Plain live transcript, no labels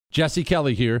Jesse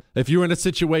Kelly here. If you're in a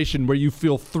situation where you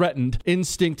feel threatened,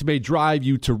 instinct may drive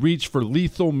you to reach for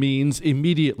lethal means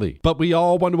immediately. But we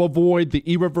all want to avoid the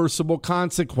irreversible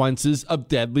consequences of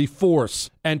deadly force.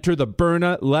 Enter the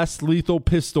Byrna Less Lethal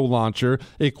Pistol Launcher,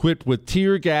 equipped with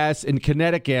tear gas and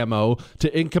kinetic ammo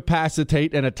to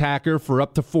incapacitate an attacker for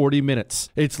up to 40 minutes.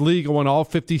 It's legal in all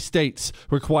 50 states,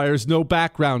 requires no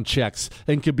background checks,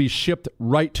 and can be shipped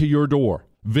right to your door.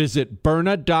 Visit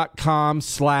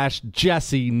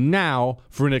Byrna.com/Jesse now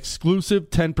for an exclusive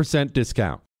 10%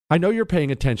 discount. I know you're paying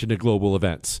attention to global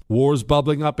events. Wars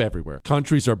bubbling up everywhere.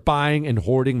 Countries are buying and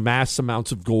hoarding mass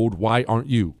amounts of gold. Why aren't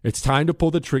you? It's time to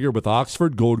pull the trigger with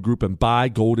Oxford Gold Group and buy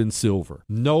gold and silver.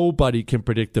 Nobody can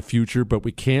predict the future, but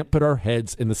we can't put our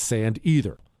heads in the sand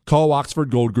either. Call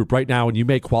Oxford Gold Group right now and you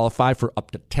may qualify for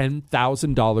up to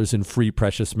 $10,000 in free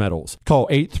precious metals. Call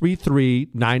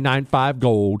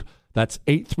 833-995-GOLD. That's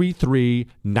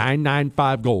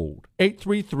 833-995-GOLD.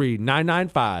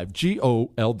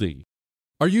 833-995-GOLD.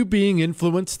 Are you being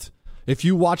influenced? If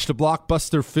you watched a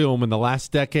blockbuster film in the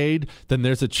last decade, then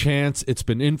there's a chance it's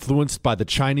been influenced by the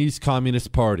Chinese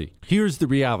Communist Party. Here's the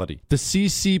reality. The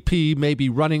CCP may be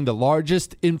running the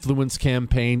largest influence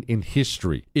campaign in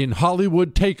history. In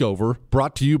Hollywood Takeover,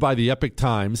 brought to you by the Epoch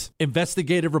Times,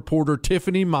 investigative reporter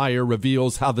Tiffany Meyer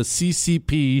reveals how the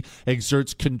CCP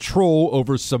exerts control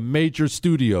over some major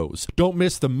studios. Don't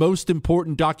miss the most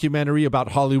important documentary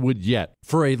about Hollywood yet.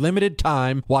 For a limited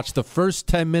time, watch the first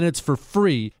 10 minutes for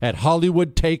free at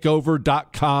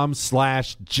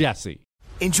HollywoodTakeover.com/Jesse.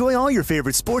 Enjoy all your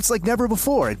favorite sports like never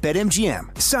before at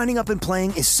BetMGM. Signing up and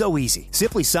playing is so easy.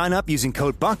 Simply sign up using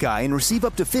code Buckeye and receive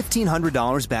up to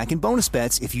 $1,500 back in bonus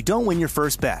bets if you don't win your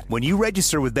first bet. When you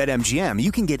register with BetMGM,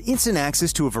 you can get instant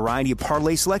access to a variety of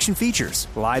parlay selection features,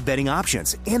 live betting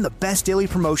options, and the best daily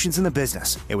promotions in the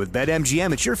business. And with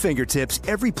BetMGM at your fingertips,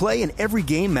 every play and every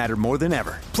game matter more than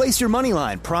ever. Place your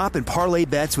moneyline, prop, and parlay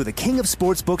bets with the king of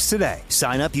sportsbooks today.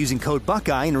 Sign up using code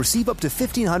Buckeye and receive up to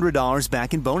 $1,500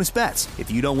 back in bonus bets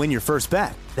if you don't win your first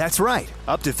bet. That's right,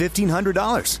 up to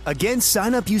 $1,500. Again,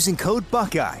 sign up using code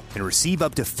Buckeye and receive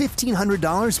up to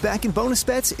 $1,500 back in bonus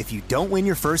bets if you don't win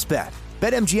your first bet.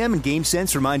 BetMGM and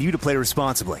GameSense remind you to play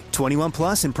responsibly. 21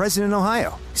 plus and present in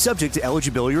Ohio. Subject to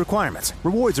eligibility requirements.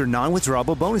 Rewards are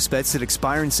non-withdrawable bonus bets that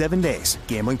expire in 7 days.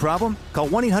 Gambling problem? Call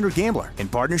 1-800-GAMBLER in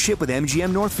partnership with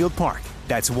MGM Northfield Park.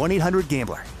 That's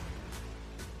 1-800-GAMBLER.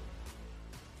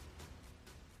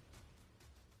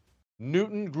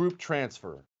 Newton Group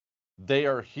Transfer. They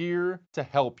are here to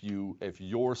help you if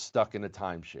you're stuck in a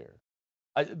timeshare.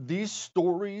 These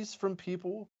stories from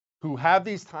people who have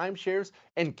these timeshares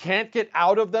and can't get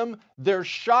out of them, they're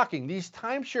shocking. These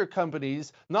timeshare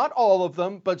companies, not all of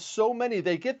them, but so many,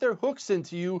 they get their hooks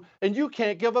into you and you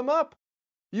can't give them up.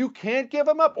 You can't give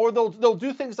them up. Or they'll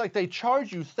do things like they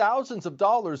charge you thousands of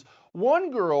dollars.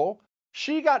 One girl,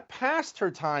 she got past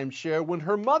her timeshare when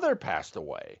her mother passed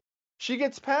away. She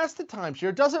gets past the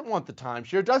timeshare, doesn't want the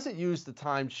timeshare, doesn't use the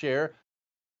timeshare.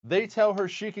 They tell her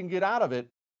she can get out of it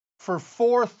for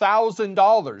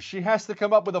 $4,000. She has to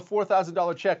come up with a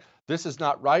 $4,000 check. This is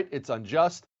not right. It's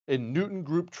unjust. And Newton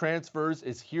Group Transfers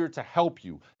is here to help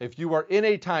you. If you are in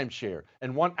a timeshare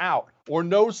and want out or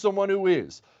know someone who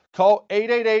is, call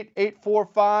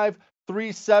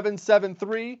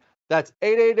 888-845-3773. That's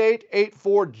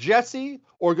 888-84-JESSE,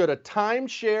 or go to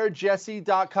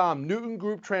timesharejesse.com. Newton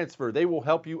Group Transfer. They will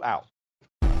help you out.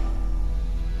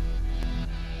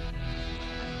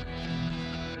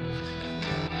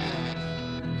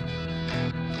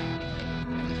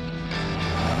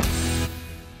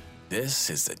 This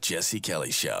is the Jesse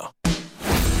Kelly Show.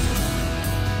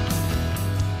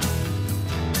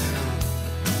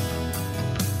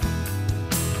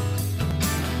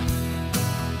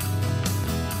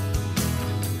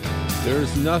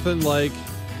 There's nothing like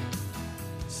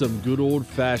some good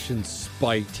old-fashioned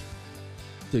spite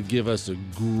to give us a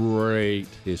great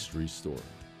history story.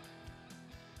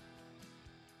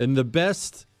 And the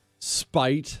best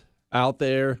spite out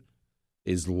there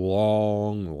is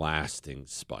long-lasting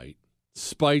spite.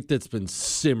 Spite that's been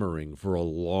simmering for a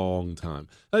long time.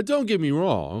 Don't get me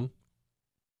wrong.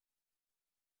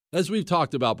 As we've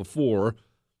talked about before,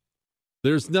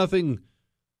 there's nothing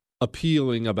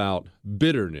appealing about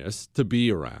bitterness to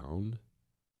be around.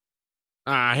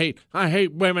 I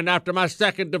hate women after my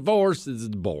second divorce. This is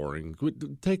boring.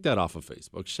 Take that off of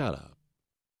Facebook. Shut up.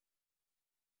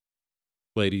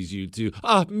 Ladies, you too.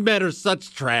 Men are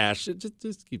such trash.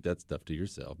 Just keep that stuff to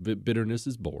yourself. Bitterness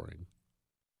is boring.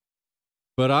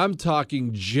 But I'm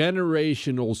talking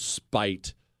generational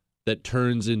spite that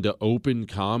turns into open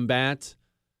combat.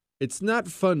 It's not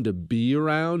fun to be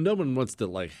around. No one wants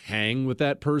to hang with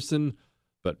that person.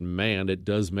 But man, it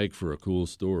does make for a cool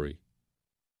story.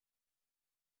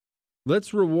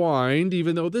 Let's rewind,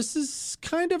 even though this is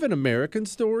kind of an American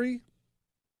story.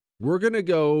 We're going to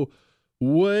go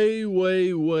way,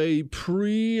 way, way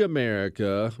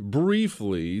pre-America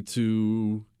briefly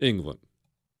to England.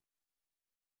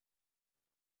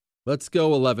 Let's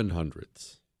go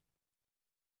 1100s.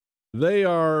 They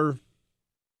are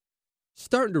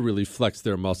starting to really flex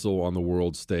their muscle on the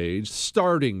world stage,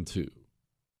 starting to.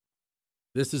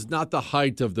 This is not the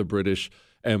height of the British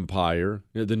Empire,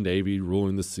 the Navy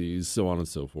ruling the seas, so on and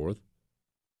so forth.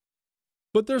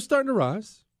 But they're starting to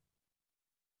rise.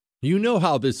 You know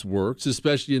how this works,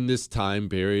 especially in this time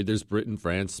period. There's Britain,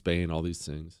 France, Spain, all these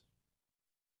things.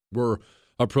 We're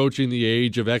approaching the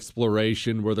age of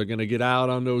exploration where they're going to get out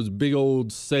on those big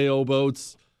old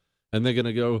sailboats and they're going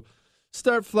to go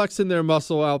start flexing their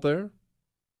muscle out there.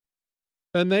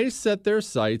 And they set their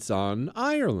sights on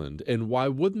Ireland. And why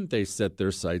wouldn't they set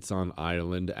their sights on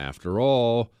Ireland after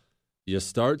all? You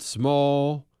start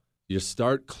small, you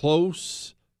start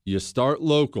close, you start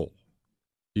local.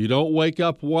 You don't wake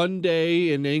up one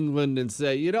day in England and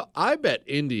say, I bet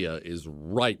India is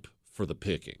ripe for the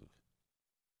picking.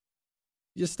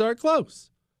 You start close.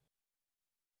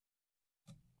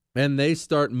 And they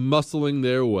start muscling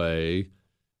their way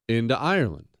into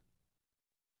Ireland.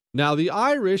 Now, the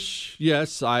Irish,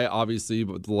 yes, I obviously,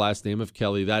 but the last name of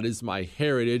Kelly, that is my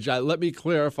heritage. Let me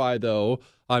clarify, though,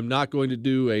 I'm not going to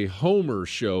do a Homer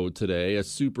show today, a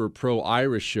super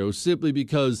pro-Irish show, simply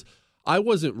because I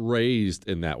wasn't raised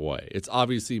in that way. It's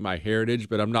obviously my heritage,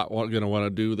 but I'm not going to want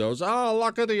to do those,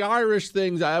 look at the Irish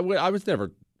things. I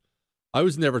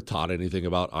was never taught anything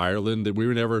about Ireland.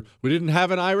 We didn't have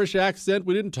an Irish accent.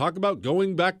 We didn't talk about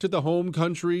going back to the home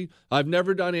country. I've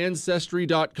never done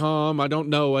Ancestry.com. I don't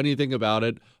know anything about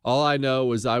it. All I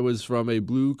know is I was from a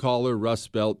blue-collar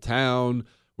Rust Belt town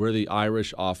where the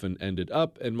Irish often ended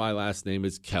up, and my last name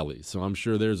is Kelly. So I'm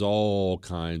sure there's all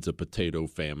kinds of potato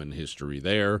famine history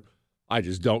there. I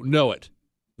just don't know it.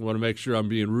 I want to make sure I'm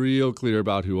being real clear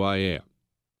about who I am.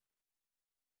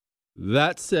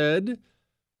 That said,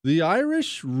 the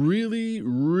Irish really,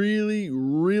 really,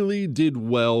 really did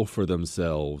well for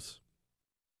themselves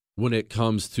when it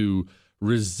comes to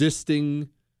resisting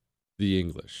the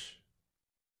English.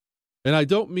 And I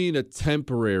don't mean a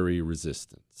temporary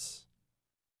resistance.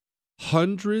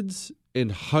 Hundreds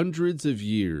and hundreds of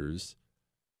years,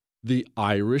 the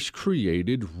Irish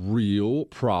created real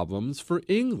problems for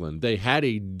England. They had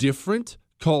a different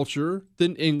culture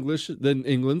than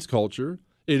England's culture.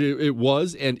 It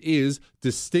was and is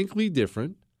distinctly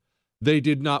different. They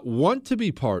did not want to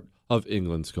be part of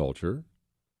England's culture.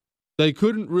 They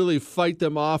couldn't really fight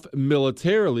them off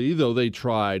militarily, though they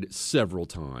tried several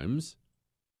times.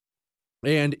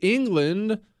 And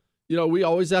England, we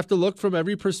always have to look from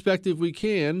every perspective we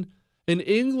can. In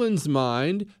England's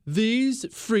mind, these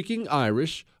freaking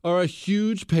Irish are a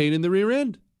huge pain in the rear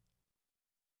end.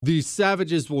 These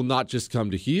savages will not just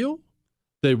come to heel.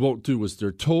 They won't do as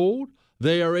they're told.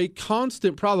 They are a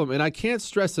constant problem, and I can't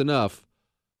stress enough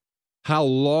how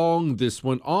long this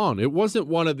went on. It wasn't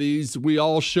one of these, we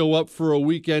all show up for a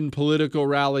weekend political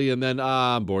rally and then,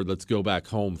 I'm bored, let's go back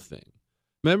home thing.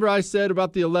 Remember I said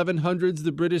about the 1100s,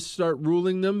 the British start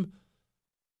ruling them?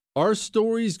 Our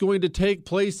story is going to take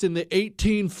place in the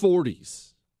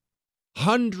 1840s.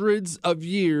 Hundreds of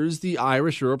years, the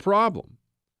Irish are a problem.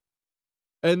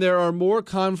 And there are more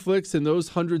conflicts in those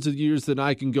hundreds of years than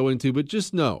I can go into, but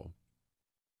just know,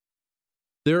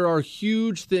 there are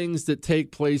huge things that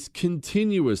take place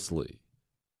continuously.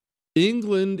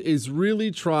 England is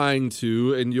really trying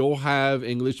to, and you'll have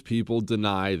English people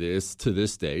deny this to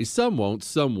this day. Some won't,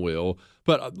 some will.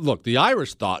 But look, the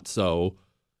Irish thought so.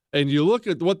 And you look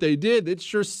at what they did, it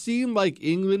sure seemed like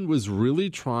England was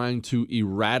really trying to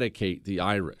eradicate the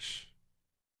Irish.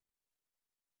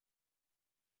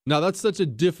 Now, that's such a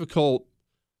difficult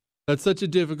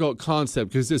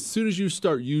concept because as soon as you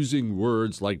start using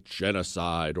words like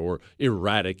genocide or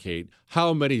eradicate,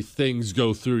 how many things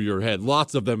go through your head?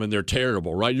 Lots of them, and they're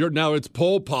terrible, right? Now it's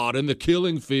Pol Pot in the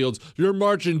killing fields. You're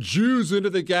marching Jews into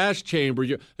the gas chamber.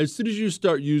 As soon as you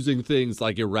start using things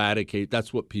like eradicate,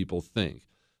 that's what people think.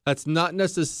 That's not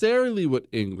necessarily what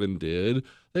England did.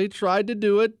 They tried to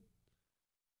do it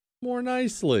more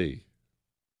nicely.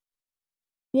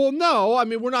 Well, no, I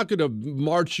mean, we're not going to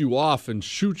march you off and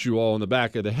shoot you all in the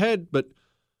back of the head, but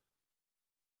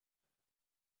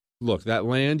look, that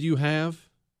land you have,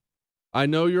 I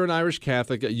know you're an Irish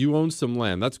Catholic. You own some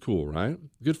land. That's cool, right?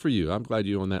 Good for you. I'm glad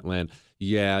you own that land.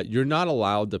 Yeah, you're not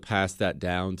allowed to pass that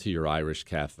down to your Irish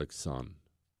Catholic son.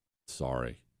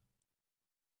 Sorry.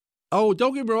 Oh,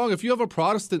 don't get me wrong. If you have a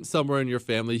Protestant somewhere in your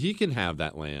family, he can have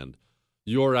that land.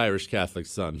 Your Irish Catholic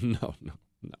son,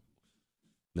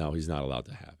 no, he's not allowed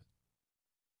to have it.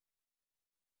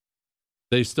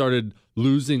 They started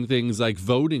losing things like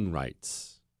voting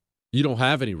rights. You don't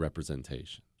have any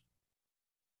representation.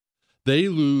 They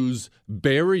lose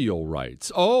burial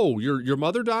rights. Oh, your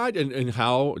mother died? And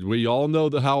how we all know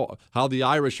how the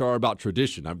Irish are about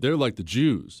tradition. They're like the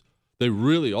Jews. They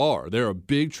really are. They're a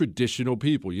big traditional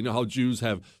people. You know how Jews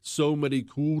have so many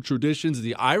cool traditions?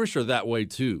 The Irish are that way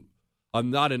too. I'm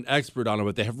not an expert on it,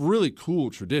 but they have really cool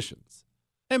traditions.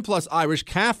 And plus, Irish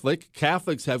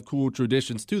Catholics have cool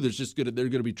traditions too. There are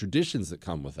going to be traditions that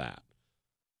come with that.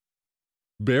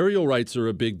 Burial rights are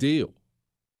a big deal.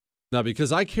 Now,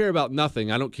 because I care about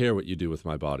nothing, I don't care what you do with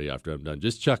my body after I'm done.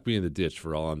 Just chuck me in the ditch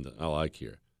for all I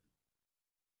care.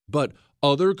 But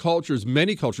other cultures,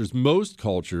 many cultures, most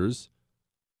cultures,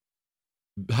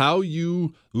 how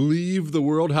you leave the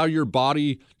world, how your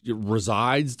body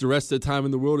resides the rest of the time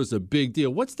in the world is a big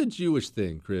deal. What's the Jewish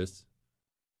thing, Chris?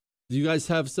 Do you guys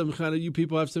have you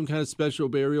people have some kind of special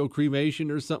burial, cremation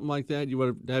or something like that? You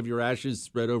want to have your ashes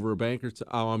spread over a bank or something?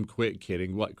 Oh, I'm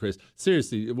kidding. What, Chris?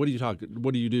 Seriously, what do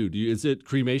you do? Is it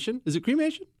cremation? Is it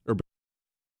cremation? Or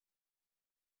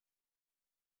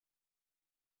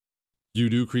you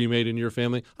do cremate in your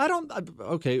family?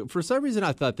 Okay, for some reason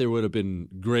I thought there would have been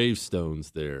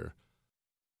gravestones there.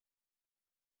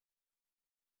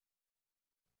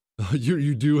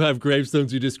 You do have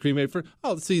gravestones you just cremate for?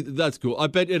 Oh, see, that's cool. I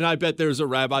bet there's a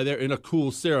rabbi there in a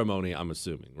cool ceremony, I'm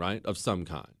assuming, right? Of some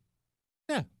kind.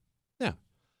 Yeah.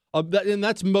 And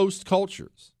that's most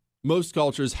cultures. Most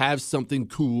cultures have something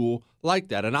cool like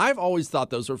that. And I've always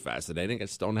thought those were fascinating. I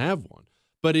just don't have one.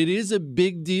 But it is a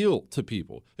big deal to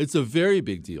people. It's a very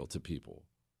big deal to people.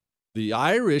 The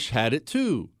Irish had it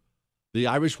too. The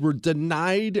Irish were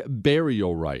denied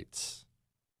burial rights.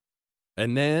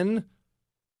 And then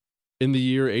in the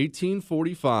year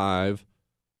 1845,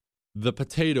 the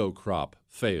potato crop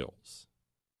fails.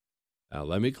 Now,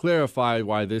 let me clarify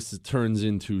why this turns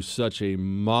into such a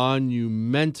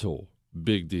monumental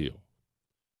big deal.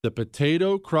 The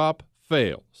potato crop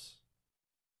fails.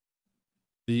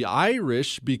 The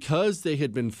Irish, because they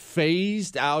had been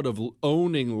phased out of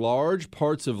owning large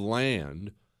parts of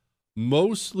land,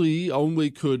 mostly only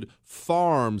could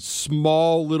farm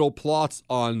small little plots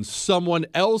on someone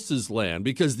else's land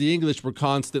because the English were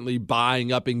constantly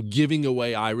buying up and giving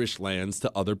away Irish lands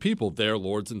to other people, their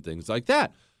lords and things like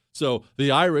that. So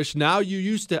the Irish, I know you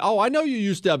used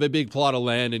to have a big plot of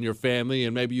land in your family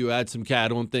and maybe you had some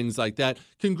cattle and things like that.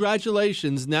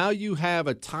 Congratulations. Now you have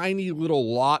a tiny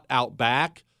little lot out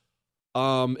back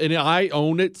and I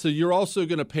own it. So you're also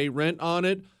going to pay rent on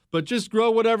it. But just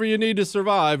grow whatever you need to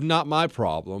survive, not my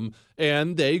problem.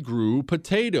 And they grew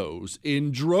potatoes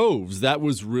in droves. That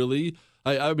was really,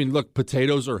 I mean, look,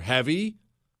 potatoes are heavy.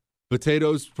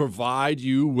 Potatoes provide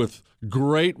you with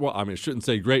I shouldn't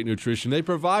say great nutrition. They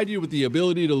provide you with the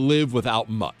ability to live without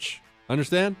much.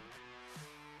 Understand?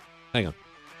 Hang on.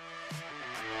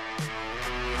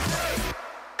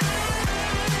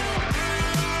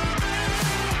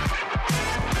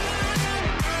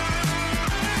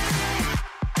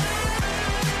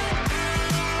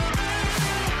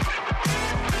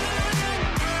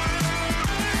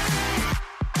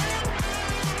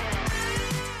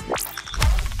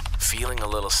 Feeling a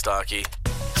little stocky?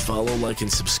 Follow, like,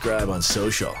 and subscribe on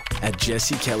social at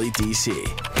Jesse Kelly DC.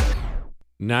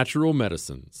 Natural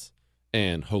medicines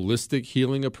and holistic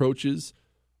healing approaches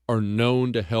are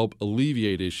known to help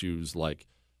alleviate issues like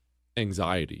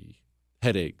anxiety,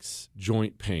 headaches,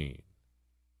 joint pain.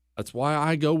 That's why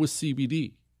I go with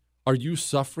CBD. Are you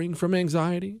suffering from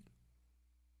anxiety?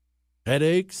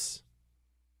 Headaches?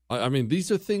 I mean,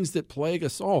 these are things that plague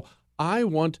us all. I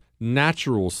want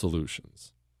natural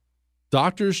solutions.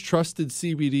 Doctors Trusted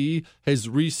CBD has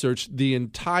researched the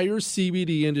entire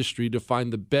CBD industry to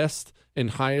find the best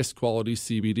and highest quality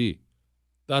CBD.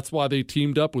 That's why they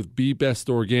teamed up with Be Best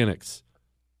Organics.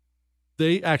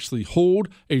 They actually hold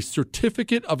a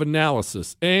certificate of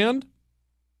analysis, and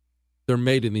they're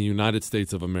made in the United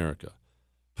States of America.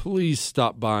 Please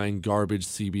stop buying garbage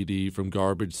CBD from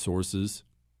garbage sources.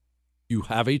 You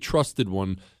have a trusted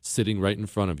one sitting right in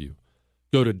front of you.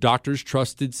 Go to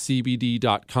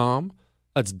doctorstrustedcbd.com.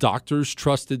 That's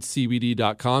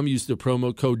doctorstrustedcbd.com. Use the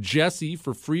promo code Jesse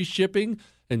for free shipping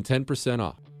and 10%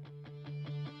 off.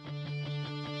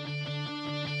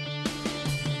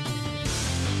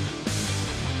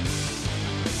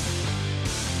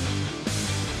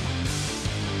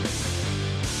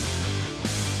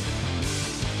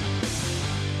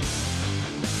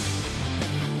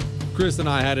 Chris and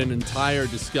I had an entire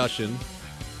discussion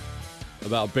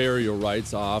about burial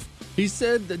rites off. He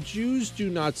said that Jews do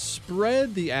not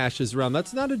spread the ashes around.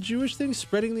 That's not a Jewish thing,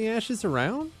 spreading the ashes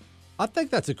around? I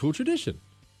think that's a cool tradition.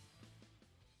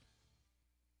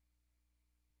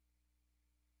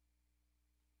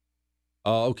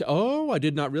 Okay. Oh, I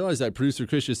did not realize that. Producer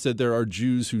Chris just said there are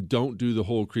Jews who don't do the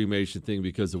whole cremation thing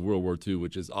because of World War II,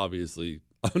 which is obviously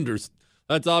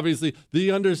that's obviously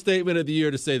the understatement of the year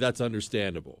to say that's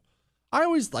understandable. I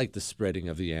always like the spreading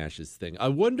of the ashes thing. I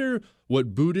wonder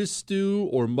what Buddhists do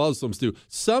or Muslims do.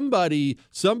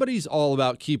 Somebody's all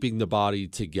about keeping the body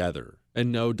together.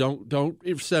 And no, don't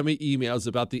send me emails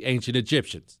about the ancient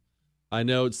Egyptians. I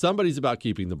know somebody's about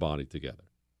keeping the body together.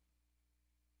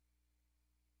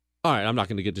 All right, I'm not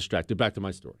going to get distracted. Back to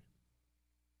my story.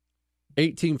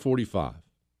 1845,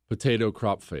 potato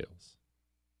crop fails.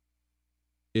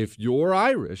 If you're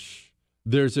Irish,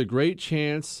 there's a great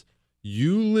chance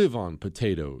you live on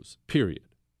potatoes, period.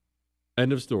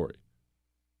 End of story.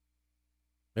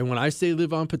 And when I say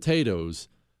live on potatoes,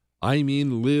 I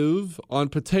mean live on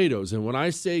potatoes. And when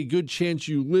I say good chance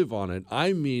you live on it,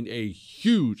 I mean a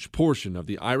huge portion of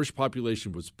the Irish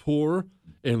population was poor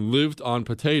and lived on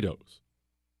potatoes.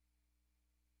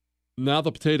 Now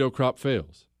the potato crop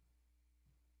fails.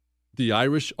 The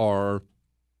Irish are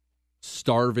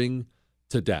starving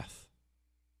to death.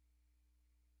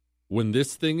 When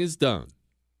this thing is done,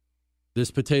 this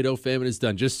potato famine is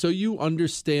done, just so you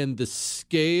understand the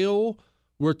scale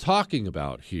we're talking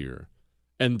about here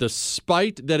and the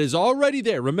spite that is already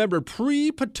there. Remember,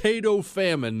 pre-potato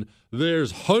famine,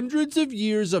 there's hundreds of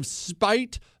years of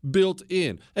spite built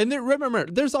in. And remember,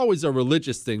 there's always a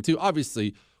religious thing, too.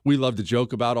 Obviously, we love to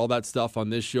joke about all that stuff on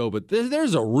this show, but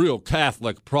there's a real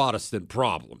Catholic Protestant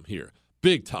problem here.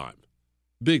 Big time.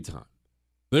 Big time.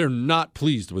 They're not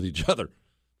pleased with each other,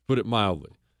 put it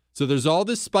mildly. So there's all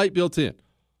this spite built in.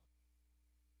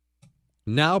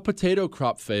 Now potato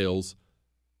crop fails.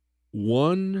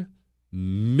 1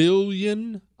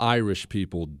 million Irish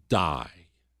people die.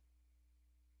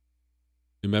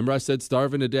 Remember I said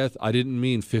starving to death? I didn't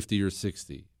mean 50 or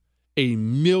 60.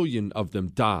 1 million of them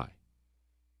die.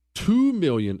 2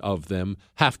 million of them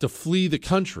have to flee the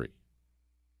country.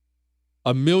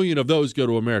 1 million of those go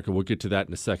to America. We'll get to that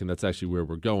in a second. That's actually where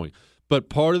we're going. But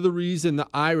part of the reason the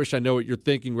Irish, I know what you're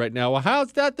thinking right now, well,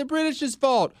 how's that the British's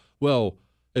fault? Well,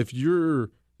 if you're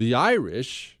the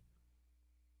Irish,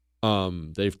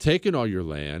 they've taken all your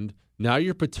land. Now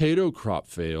your potato crop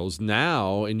fails.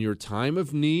 Now, in your time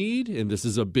of need, and this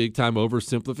is a big time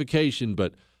oversimplification,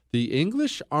 but the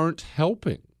English aren't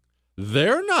helping.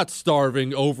 They're not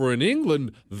starving over in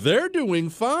England. They're doing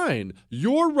fine.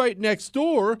 You're right next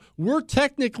door. We're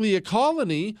technically a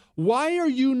colony. Why are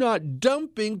you not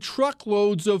dumping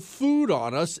truckloads of food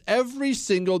on us every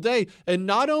single day? And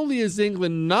not only is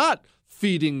England not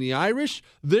feeding the Irish,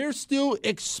 they're still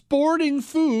exporting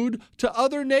food to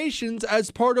other nations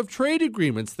as part of trade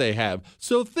agreements they have.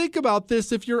 So think about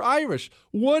this if you're Irish.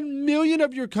 1 million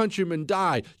of your countrymen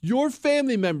die. Your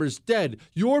family members dead.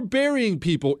 You're burying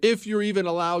people, if you're even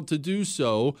allowed to do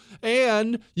so.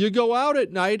 And you go out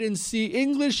at night and see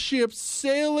English ships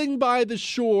sailing by the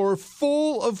shore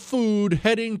full of food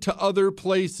heading to other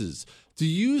places. Do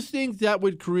you think that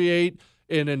would create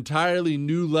an entirely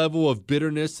new level of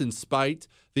bitterness and spite?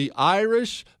 The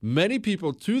Irish, many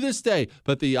people to this day,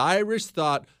 but the Irish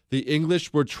thought the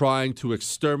English were trying to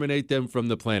exterminate them from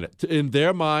the planet. In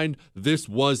their mind, this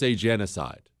was a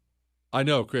genocide. I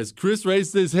know, Chris. Chris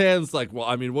raised his hands like, well,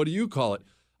 I mean, what do you call it?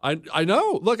 I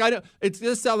know. Look, I know. It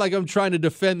does sound like I'm trying to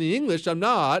defend the English. I'm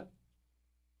not.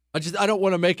 I don't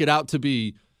want to make it out to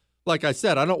be, like I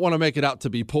said, I don't want to make it out to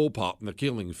be Pol Pot in the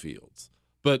killing fields.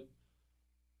 But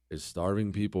is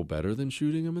starving people better than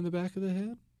shooting them in the back of the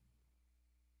head?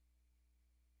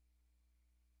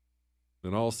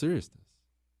 In all seriousness.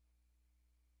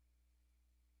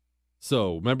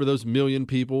 So, remember those 1 million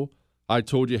people I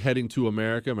told you heading to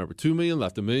America? Remember, 2 million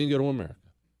left, 1 million go to America.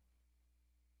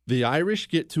 The Irish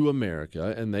get to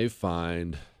America and they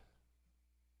find,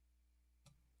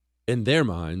 in their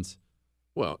minds,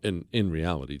 well, in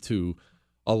reality too,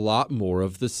 a lot more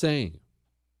of the same.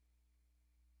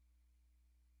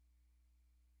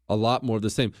 A lot more of the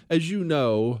same. As you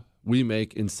know, we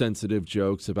make insensitive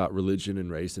jokes about religion and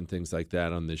race and things like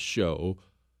that on this show.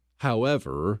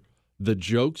 However, the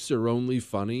jokes are only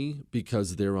funny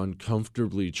because they're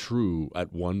uncomfortably true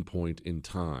at one point in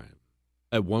time.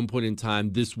 At one point in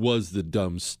time, this was the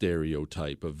dumb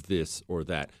stereotype of this or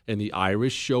that. And the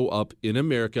Irish show up in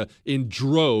America in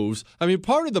droves. I mean,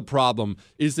 part of the problem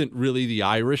isn't really the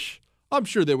Irish. I'm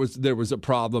sure there was a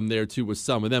problem there, too, with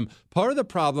some of them. Part of the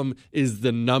problem is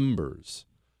the numbers.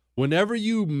 Whenever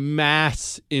you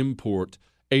mass import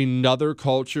another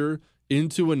culture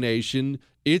into a nation,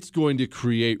 it's going to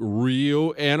create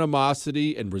real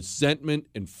animosity and resentment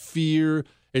and fear.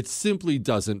 It simply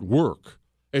doesn't work.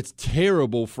 It's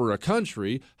terrible for a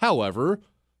country. However,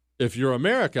 if you're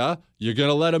America, you're going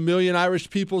to let 1 million Irish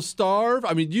people starve?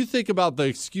 I mean, you think about the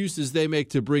excuses they make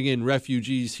to bring in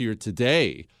refugees here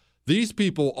today. These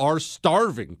people are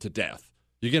starving to death.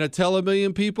 You're going to tell 1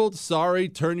 million people, sorry,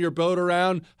 turn your boat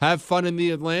around, have fun in the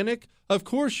Atlantic? Of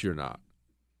course you're not.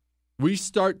 We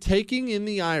start taking in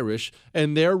the Irish,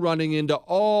 and they're running into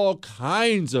all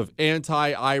kinds of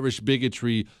anti-Irish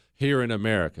bigotry here in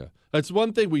America. That's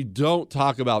one thing we don't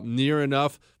talk about near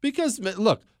enough because,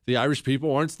 look, the Irish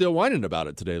people aren't still whining about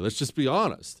it today. Let's just be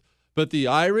honest. But the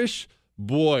Irish,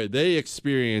 boy, they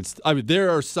experienced, I mean,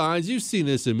 there are signs, you've seen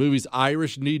this in movies,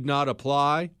 Irish need not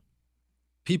apply.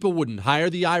 People wouldn't hire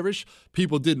the Irish.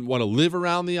 People didn't want to live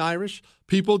around the Irish.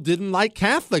 People didn't like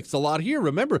Catholics a lot here.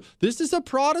 Remember, this is a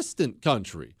Protestant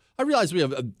country. I realize we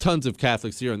have tons of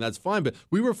Catholics here, and that's fine, but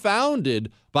we were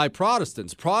founded by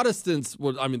Protestants. Protestants,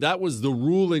 that was the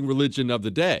ruling religion of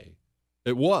the day.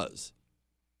 It was.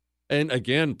 And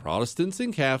again, Protestants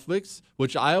and Catholics,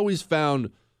 which I always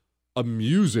found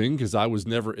amusing because I was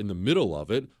never in the middle of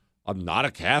it. I'm not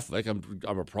a Catholic. I'm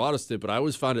a Protestant, but I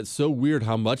always found it so weird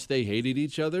how much they hated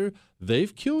each other.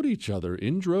 They've killed each other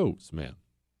in droves, man.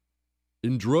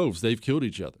 In droves, they've killed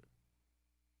each other.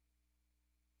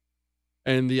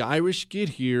 And the Irish get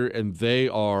here, and they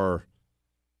are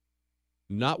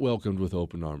not welcomed with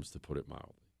open arms, to put it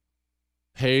mildly.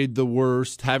 Paid the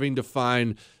worst, having to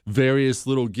find various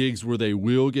little gigs where they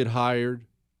will get hired.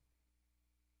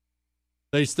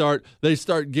 They start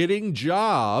getting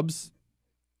jobs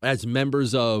as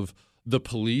members of the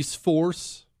police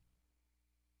force.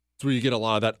 That's where you get a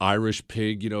lot of that Irish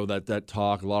pig, that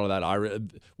talk, a lot of that Irish.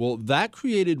 Well, that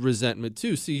created resentment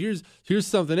too. See, here's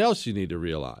something else you need to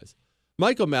realize.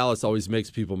 Michael Malice always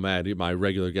makes people mad, my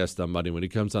regular guest on Monday, when he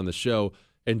comes on the show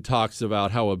and talks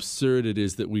about how absurd it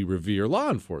is that we revere law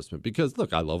enforcement. Because,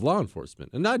 look, I love law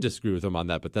enforcement, and I disagree with him on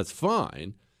that, but that's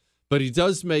fine. But he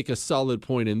does make a solid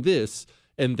point in this,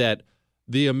 and that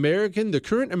the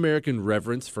current American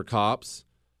reverence for cops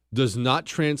does not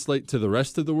translate to the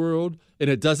rest of the world,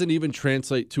 and it doesn't even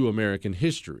translate to American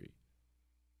history.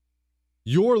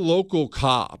 Your local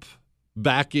cop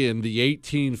back in the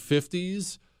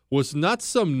 1850s was not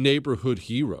some neighborhood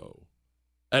hero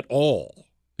at all.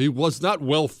 He was not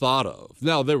well thought of.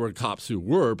 Now, there were cops who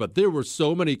were, but there were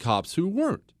so many cops who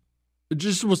weren't. It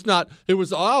just was not, it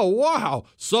was, oh, wow,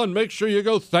 son, make sure you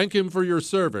go thank him for your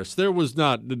service. There was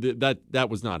not, that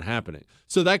was not happening.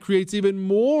 So that creates even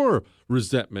more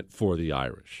resentment for the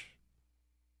Irish.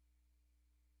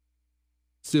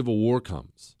 Civil War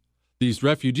comes. These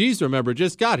refugees, remember,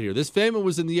 just got here. This famine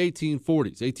was in the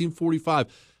 1840s, 1845,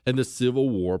 and the Civil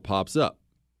War pops up.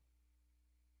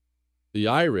 The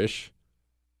Irish,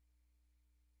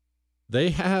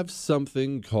 they have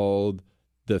something called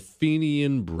the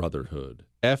Fenian Brotherhood,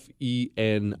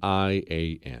 Fenian.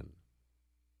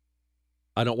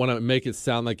 I don't want to make it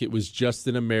sound like it was just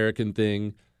an American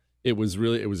thing. It was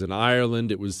in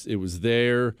Ireland. It was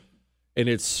there, and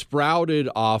it sprouted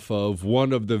off of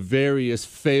one of the various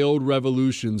failed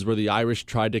revolutions where the Irish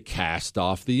tried to cast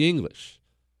off the English.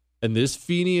 And this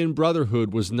Fenian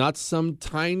Brotherhood was not some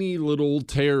tiny little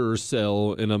terror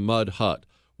cell in a mud hut.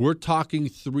 We're talking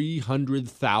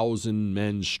 300,000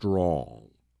 men strong.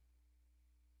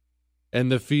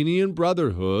 And the Fenian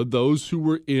Brotherhood, those who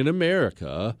were in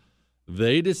America,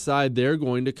 they decide they're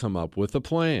going to come up with a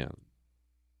plan.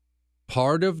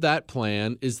 Part of that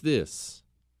plan is this.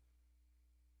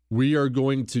 We are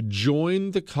going to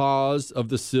join the cause of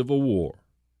the Civil War.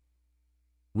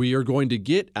 We are going to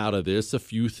get out of this a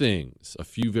few things, a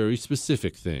few very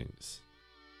specific things.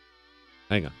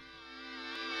 Hang on.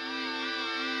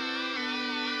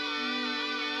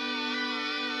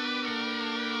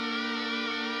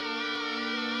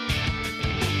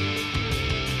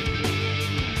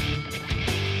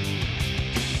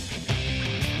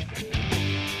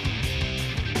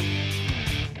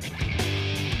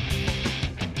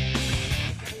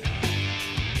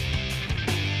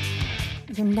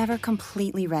 You're never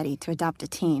completely ready to adopt a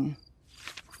teen.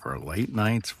 For late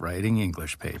nights writing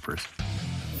English papers.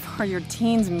 For your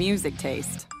teen's music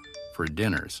taste. For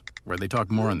dinners, where they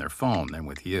talk more on their phone than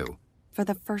with you. For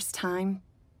the first time,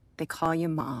 they call you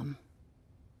mom.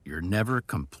 You're never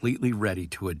completely ready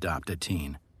to adopt a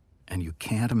teen, and you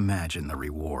can't imagine the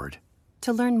reward.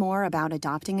 To learn more about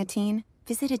adopting a teen,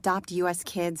 visit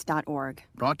adoptuskids.org.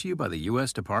 Brought to you by the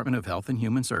U.S. Department of Health and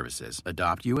Human Services,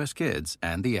 Adopt U.S. Kids,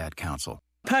 and the Ad Council.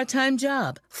 Part-time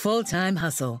job, full-time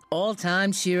hustle,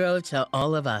 all-time Shiro to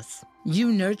all of us.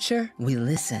 You nurture, we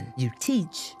listen. You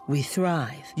teach, we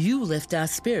thrive. You lift our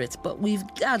spirits, but we've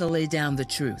got to lay down the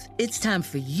truth. It's time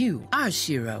for you, our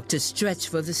Shiro, to stretch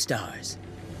for the stars.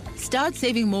 Start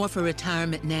saving more for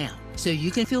retirement now so you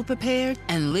can feel prepared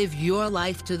and live your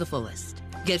life to the fullest.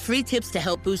 Get free tips to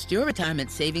help boost your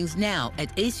retirement savings now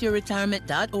at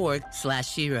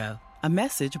aceyourretirement.org/Shiro. A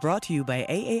message brought to you by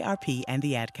AARP and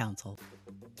the Ad Council.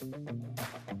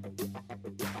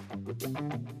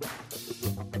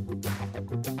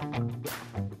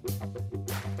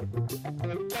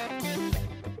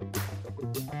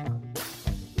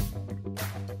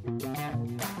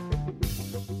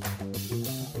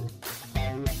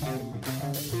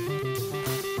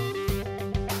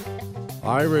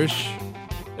 Irish,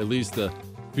 at least the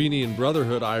Fenian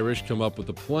Brotherhood Irish, come up with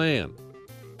a plan.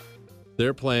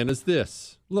 Their plan is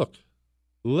this. Look,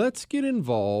 let's get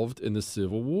involved in the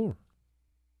Civil War.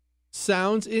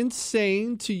 Sounds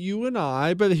insane to you and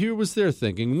I, but here was their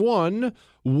thinking. One,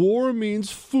 war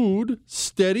means food,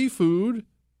 steady food.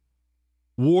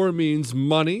 War means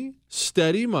money,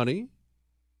 steady money.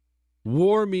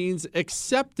 War means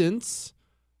acceptance,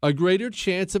 a greater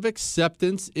chance of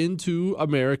acceptance into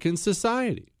American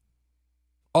society.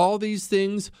 All these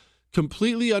things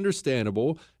completely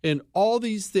understandable, and all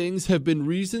these things have been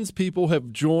reasons people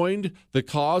have joined the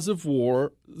cause of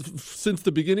war since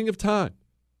the beginning of time.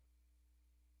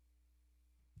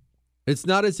 It's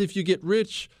not as if you get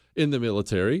rich in the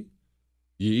military.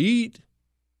 You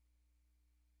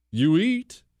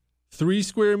eat 3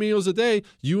 square meals a day.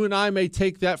 You and I may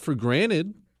take that for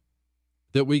granted,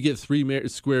 that we get 3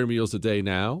 square meals a day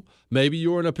now. Maybe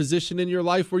you're in a position in your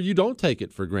life where you don't take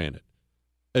it for granted.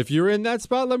 If you're in that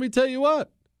spot, let me tell you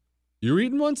what. You're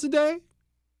eating once a day?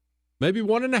 Maybe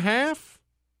 1.5?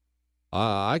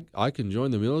 I can join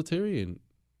the military and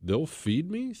they'll feed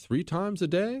me 3 times a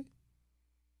day.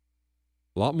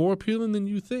 A lot more appealing than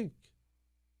you think.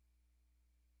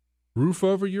 Roof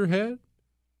over your head,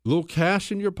 a little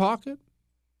cash in your pocket.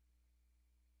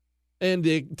 And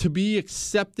to be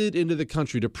accepted into the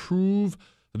country, to prove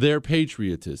their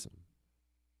patriotism.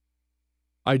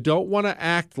 I don't want to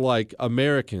act like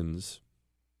Americans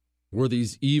were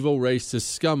these evil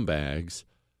racist scumbags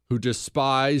who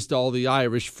despised all the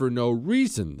Irish for no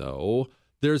reason, though.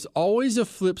 There's always a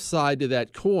flip side to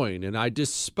that coin, and I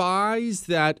despise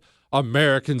that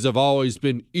Americans have always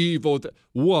been evil.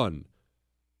 One,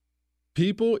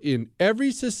 people in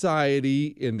every society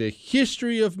in the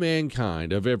history of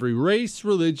mankind, of every race,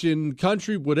 religion,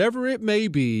 country, whatever it may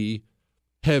be,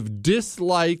 have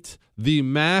disliked the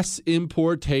mass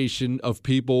importation of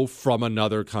people from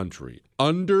another country.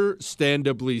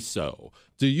 Understandably so.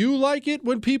 Do you like it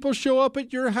when people show up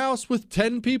at your house with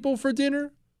 10 people for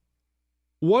dinner?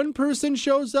 One person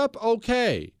shows up,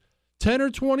 okay. 10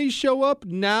 or 20 show up,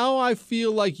 now I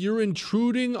feel like you're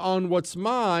intruding on what's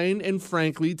mine and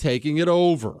frankly taking it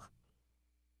over.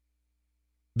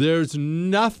 There's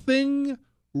nothing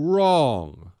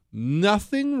wrong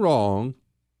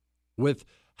with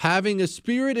having a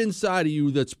spirit inside of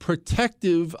you that's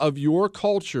protective of your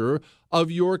culture, of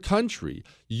your country.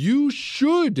 You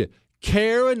should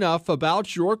care enough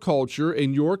about your culture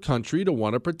and your country to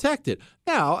want to protect it.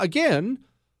 Now, again,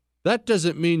 that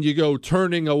doesn't mean you go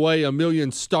turning away 1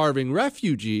 million starving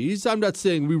refugees. I'm not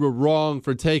saying we were wrong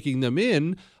for taking them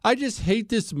in. I just hate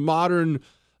this modern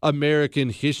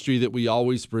American history that we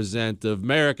always present of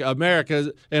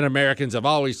America and Americans have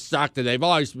always sucked and they've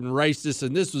always been racist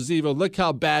and this was evil. Look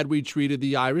how bad we treated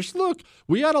the Irish. Look,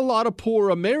 we had a lot of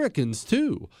poor Americans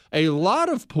too. A lot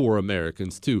of poor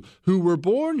Americans too who were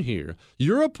born here.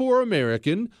 You're a poor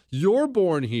American. You're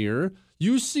born here.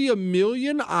 You see 1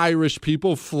 million Irish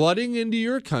people flooding into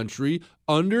your country,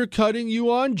 undercutting you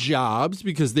on jobs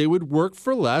because they would work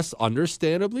for less,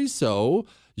 understandably so.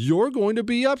 You're going to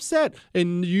be upset,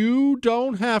 and you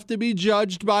don't have to be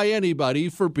judged by anybody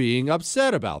for being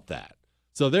upset about that.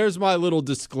 So there's my little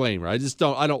disclaimer. I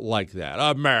don't like that.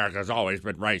 America's always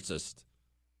been racist.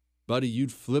 Buddy,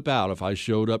 you'd flip out if I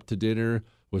showed up to dinner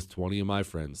with 20 of my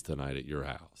friends tonight at your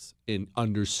house, and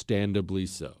understandably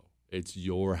so. It's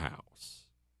your house.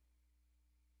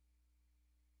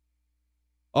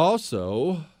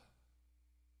 Also,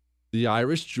 the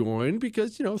Irish joined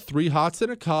because, 3 hots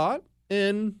and a cot,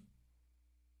 and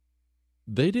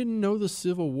they didn't know the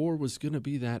Civil War was going to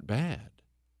be that bad.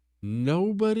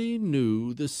 Nobody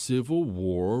knew the Civil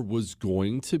War was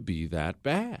going to be that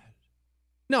bad.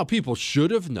 Now, people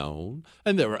should have known,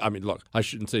 and look, I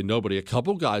shouldn't say nobody. A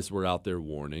couple guys were out there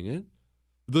warning it.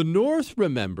 The North,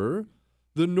 remember,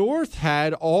 the North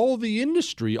had all the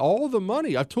industry, all the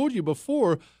money. I've told you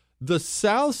before, the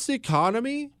South's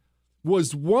economy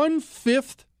was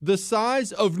 1/5 the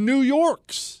size of New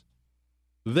York's.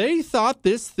 They thought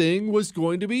this thing was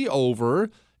going to be over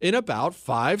in about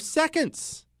 5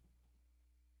 seconds.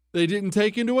 They didn't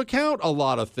take into account a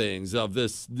lot of things of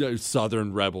this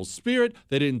Southern rebel spirit.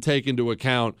 They didn't take into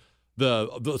account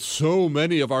the so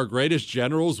many of our greatest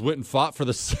generals went and fought for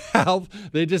the South.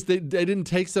 They didn't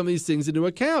take some of these things into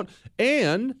account.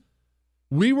 And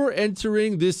we were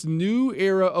entering this new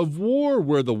era of war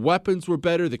where the weapons were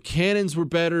better, the cannons were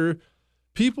better.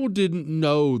 People didn't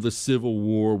know the Civil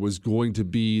War was going to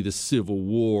be the Civil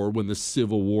War when the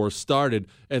Civil War started,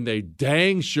 and they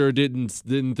dang sure didn't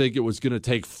think it was going to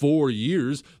take 4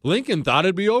 years. Lincoln thought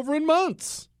it'd be over in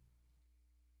months.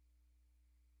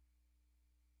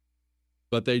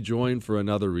 But they joined for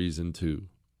another reason, too.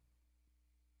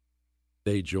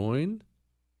 They joined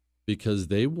because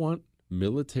they want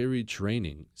military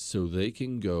training so they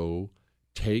can go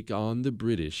take on the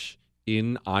British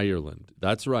in Ireland.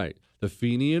 That's right. The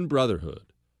Fenian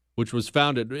Brotherhood, which was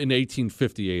founded in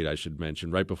 1858, I should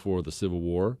mention, right before the Civil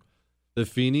War. The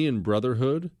Fenian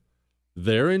Brotherhood,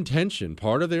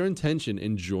 part of their intention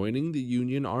in joining the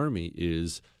Union Army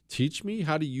is teach me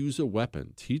how to use a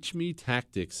weapon. Teach me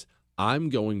tactics. I'm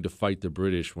going to fight the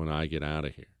British when I get out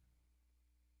of here.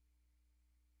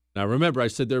 Now, remember, I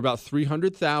said there are about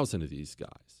 300,000 of these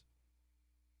guys.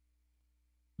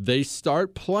 They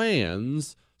start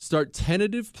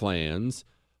tentative plans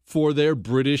for their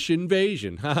British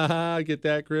invasion. Ha ha ha, get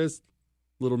that, Chris?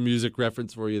 Little music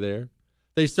reference for you there.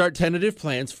 They start tentative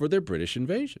plans for their British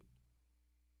invasion.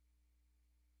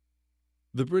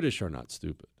 The British are not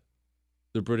stupid.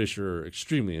 The British are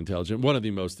extremely intelligent, one of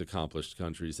the most accomplished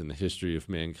countries in the history of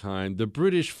mankind. The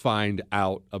British find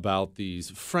out about these,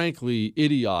 frankly,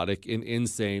 idiotic and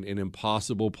insane and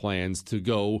impossible plans to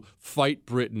go fight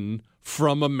Britain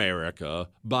from America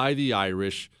by the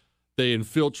Irish. They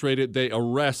infiltrate it. They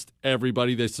arrest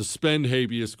everybody. They suspend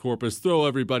habeas corpus, throw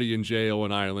everybody in jail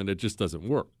in Ireland. It just doesn't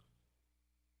work.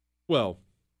 Well,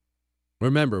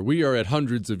 remember, we are at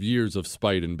hundreds of years of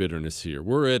spite and bitterness here.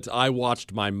 We're at I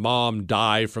watched my mom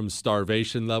die from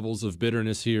starvation levels of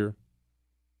bitterness here.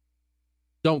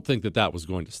 Don't think that was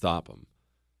going to stop them.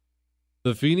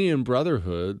 The Fenian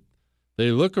Brotherhood, they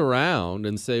look around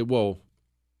and say, well,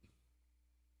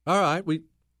 all right, we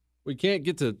can't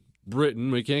get to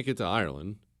Britain. We can't get to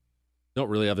Ireland. Don't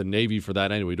really have the Navy for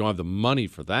that anyway. We don't have the money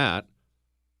for that.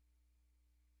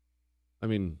 I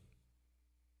mean,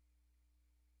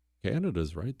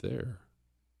 Canada's right there.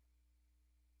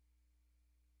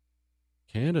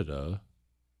 Canada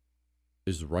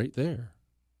is right there.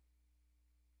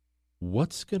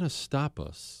 What's going to stop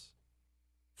us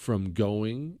from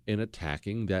going and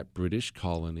attacking that British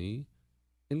colony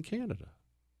in Canada?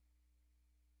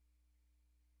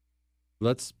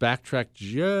 Let's backtrack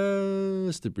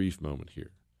just a brief moment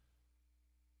here.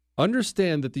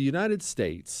 Understand that the United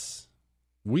States,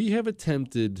 we have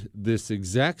attempted this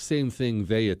exact same thing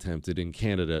they attempted in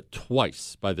Canada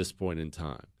twice by this point in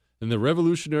time. In the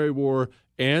Revolutionary War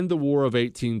and the War of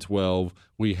 1812,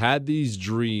 we had these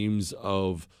dreams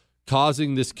of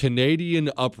causing this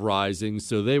Canadian uprising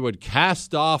so they would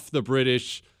cast off the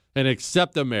British and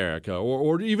accept America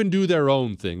or even do their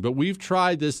own thing. But we've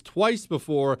tried this twice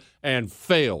before and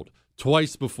failed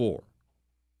twice before.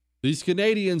 These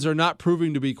Canadians are not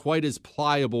proving to be quite as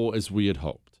pliable as we had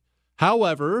hoped.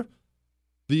 However,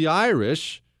 the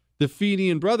Irish, the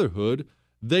Fenian Brotherhood,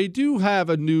 they do have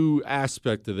a new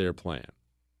aspect to their plan.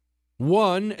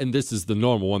 One, and this is the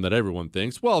normal one that everyone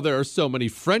thinks, well, there are so many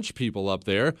French people up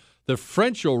there, the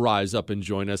French will rise up and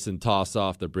join us and toss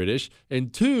off the British.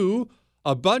 And two,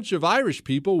 a bunch of Irish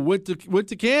people went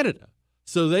to Canada.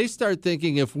 So they start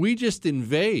thinking if we just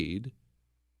invade,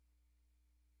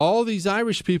 all these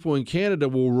Irish people in Canada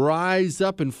will rise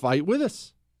up and fight with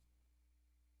us.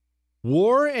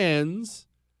 War ends,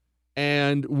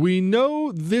 and we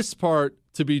know this part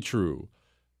to be true.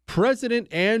 President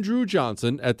Andrew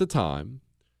Johnson at the time,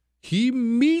 he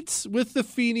meets with the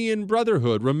Fenian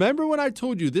Brotherhood. Remember when I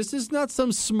told you this is not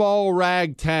some small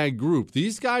ragtag group.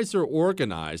 These guys are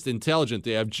organized, intelligent.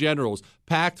 They have generals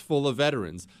packed full of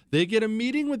veterans. They get a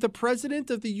meeting with the President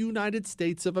of the United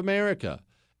States of America.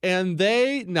 And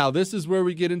now this is where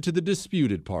we get into the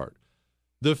disputed part.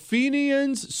 The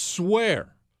Fenians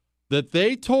swear that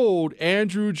they told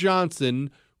Andrew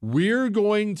Johnson, we're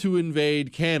going to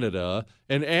invade Canada.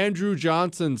 And Andrew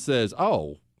Johnson says,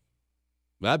 oh,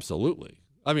 absolutely.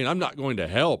 I mean, I'm not going to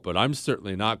help, but I'm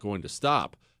certainly not going to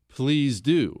stop. Please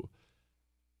do.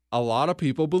 A lot of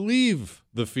people believe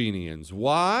the Fenians.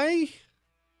 Why?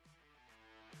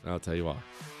 I'll tell you why.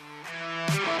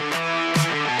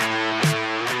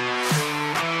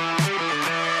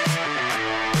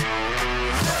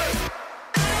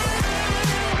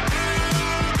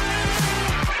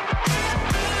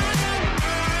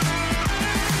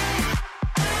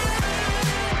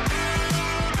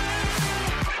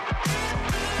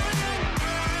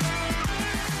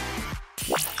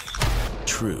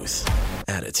 truth,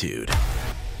 attitude.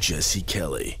 Jesse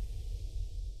Kelly.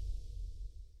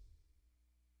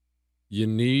 You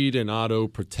need an auto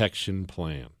protection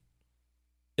plan.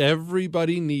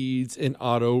 Everybody needs an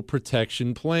auto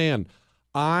protection plan.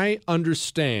 I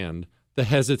understand the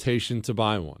hesitation to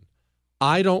buy one.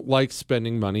 I don't like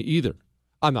spending money either.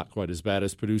 I'm not quite as bad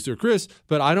as producer Chris,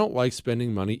 but I don't like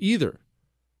spending money either.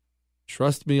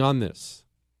 Trust me on this.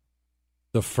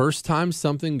 The first time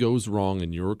something goes wrong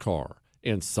in your car,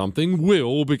 and something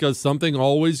will, because something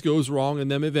always goes wrong in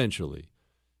them eventually,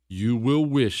 you will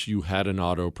wish you had an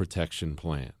auto protection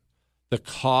plan. The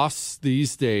costs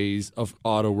these days of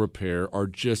auto repair are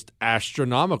just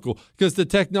astronomical because the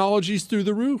technology's through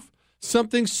the roof.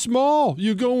 Something small,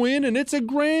 you go in and it's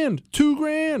 $1,000,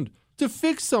 $2,000 to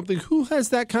fix something. Who has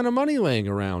that kind of money laying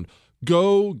around?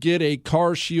 Go get a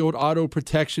CarShield auto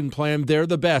protection plan. They're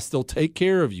the best. They'll take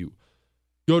care of you.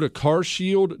 Go to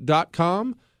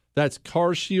carshield.com. That's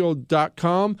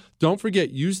carshield.com. Don't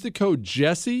forget, use the code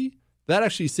Jesse. That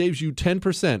actually saves you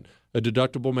 10%. A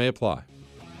deductible may apply.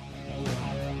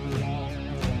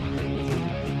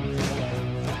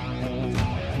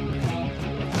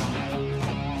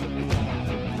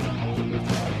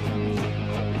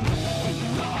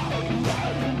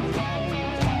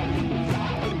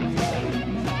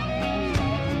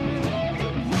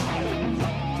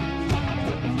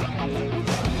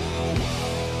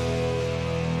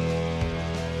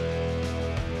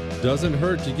 Doesn't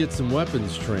hurt to get some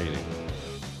weapons training.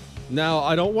 Now,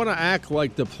 I don't want to act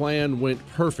like the plan went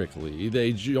perfectly.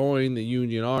 They join the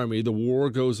Union Army. The war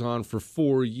goes on for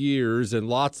 4 years, and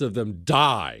lots of them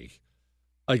die.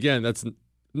 Again, that's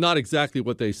not exactly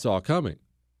what they saw coming.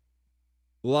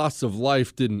 Loss of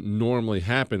life didn't normally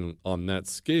happen on that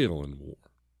scale in war.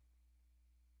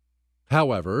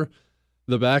 However,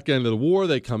 the back end of the war,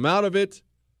 they come out of it.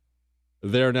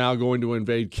 They're now going to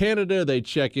invade Canada. They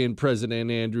check in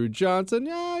President Andrew Johnson.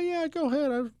 Yeah, go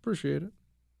ahead. I appreciate it.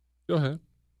 Go ahead.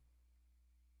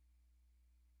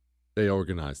 They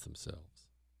organize themselves.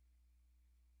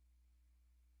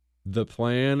 The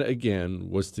plan, again,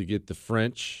 was to get the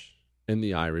French and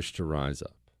the Irish to rise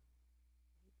up.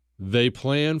 They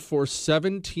planned for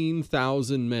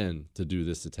 17,000 men to do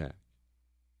this attack.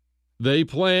 They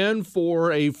plan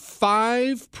for a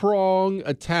 5-prong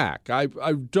attack. I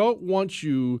don't want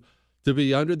you to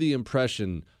be under the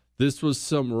impression this was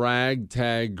some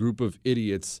ragtag group of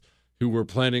idiots who were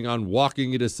planning on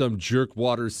walking into some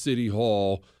jerkwater city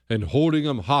hall and holding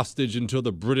them hostage until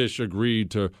the British agreed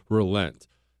to relent.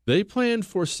 They planned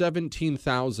for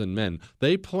 17,000 men.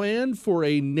 They planned for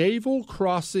a naval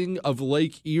crossing of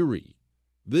Lake Erie.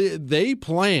 They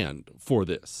planned for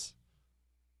this.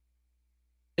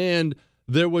 And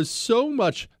there was so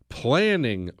much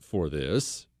planning for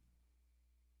this,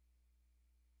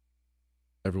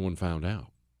 everyone found out.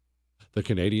 The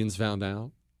Canadians found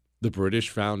out. The British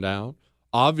found out.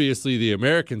 Obviously, the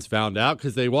Americans found out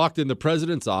because they walked in the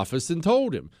president's office and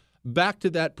told him. Back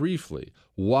to that briefly.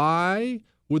 Why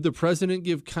would the president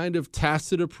give kind of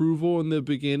tacit approval in the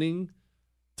beginning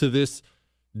to this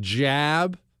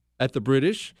jab at the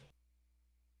British?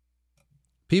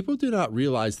 People do not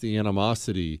realize the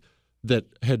animosity that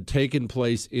had taken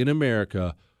place in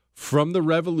America from the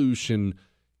Revolution,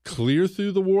 clear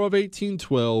through the War of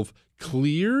 1812,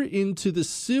 clear into the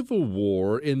Civil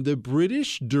War. And the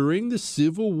British during the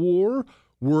Civil War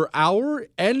were our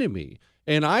enemy.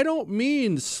 And I don't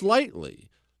mean slightly.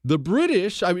 The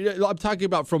British, I'm talking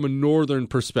about from a northern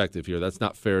perspective here. That's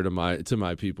not fair to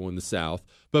my people in the South.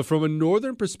 But from a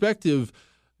northern perspective,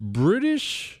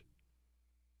 British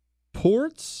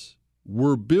ports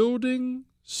were building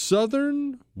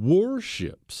Southern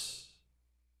warships.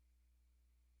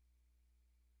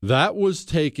 That was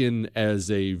taken as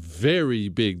a very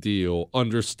big deal,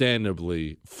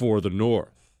 understandably, for the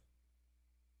North.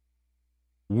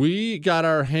 We got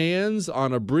our hands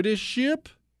on a British ship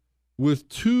with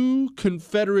 2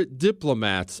 Confederate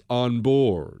diplomats on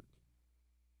board.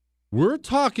 We're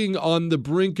talking on the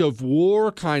brink of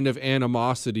war kind of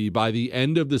animosity by the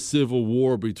end of the Civil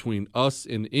War between us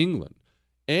and England.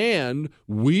 And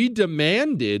we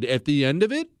demanded at the end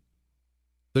of it,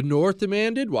 the North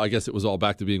demanded, well, I guess it was all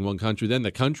back to being one country then,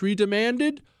 the country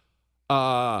demanded,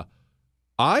 I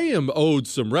am owed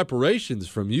some reparations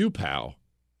from you, pal.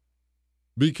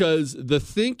 Because the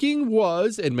thinking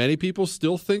was, and many people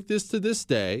still think this to this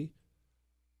day,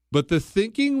 but the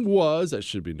thinking was, that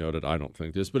should be noted, I don't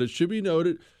think this, but it should be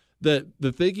noted that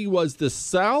the thinking was the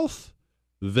South,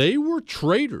 they were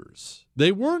traitors.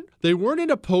 They weren't an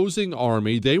opposing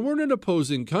army. They weren't an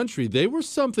opposing country. They were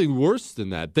something worse than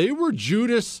that. They were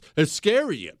Judas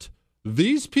Iscariot.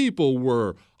 These people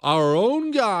were our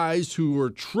own guys who were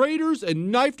traitors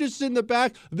and knifed us in the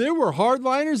back. There were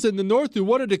hardliners in the North who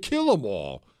wanted to kill them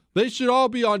all. They should all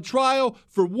be on trial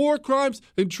for war crimes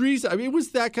and treason. I mean, it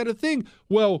was that kind of thing.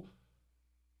 Well,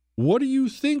 what are you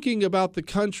thinking about the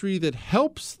country that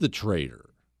helps the traitor?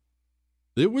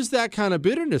 It was that kind of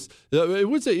bitterness. It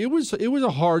was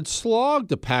a hard slog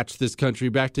to patch this country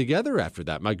back together after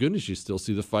that. My goodness, you still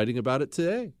see the fighting about it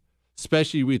today,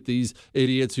 especially with these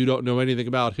idiots who don't know anything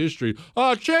about history.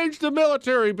 Change the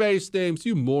military base names,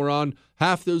 you moron.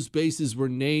 Half those bases were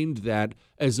named that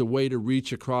as a way to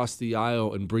reach across the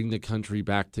aisle and bring the country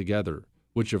back together,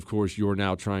 which, of course, you're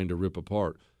now trying to rip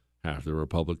apart. Half the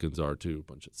Republicans are, too.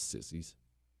 A bunch of sissies.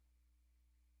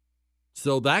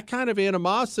 So that kind of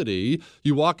animosity,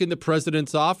 you walk in the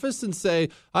president's office and say,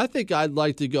 I think I'd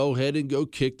like to go ahead and go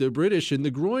kick the British in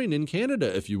the groin in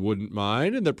Canada, if you wouldn't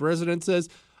mind. And the president says,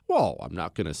 well, I'm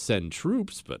not going to send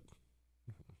troops, but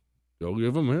go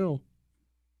give them hell.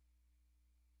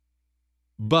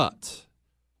 But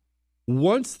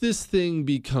once this thing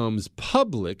becomes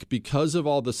public because of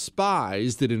all the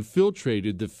spies that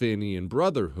infiltrated the Fenian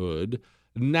Brotherhood,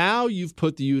 now you've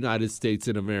put the United States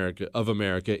of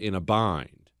America in a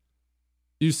bind.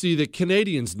 You see, the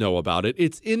Canadians know about it.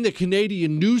 It's in the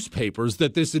Canadian newspapers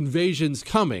that this invasion's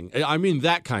coming. I mean,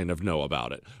 that kind of know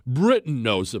about it. Britain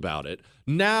knows about it.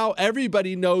 Now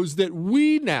everybody knows that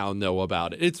we now know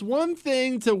about it. It's one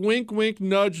thing to wink, wink,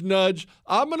 nudge, nudge.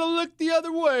 I'm going to look the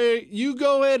other way. You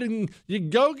go ahead and you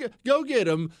go get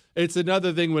them. It's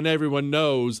another thing when everyone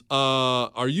knows.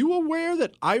 Are you aware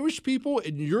that Irish people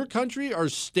in your country are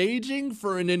staging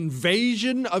for an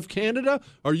invasion of Canada?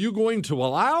 Are you going to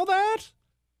allow that?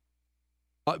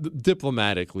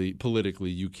 Diplomatically,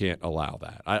 politically, you can't allow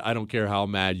that. I don't care how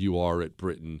mad you are at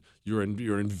Britain. You're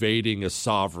invading a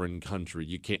sovereign country.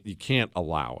 You can't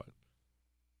allow it.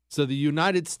 So the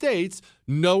United States,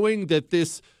 knowing that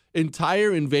this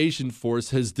entire invasion force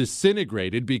has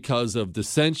disintegrated because of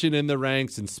dissension in the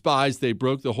ranks and spies, they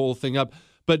broke the whole thing up.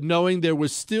 But knowing there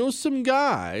was still some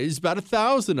guys, about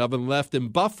 1,000 of them left in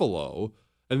Buffalo,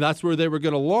 and that's where they were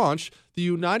going to launch, the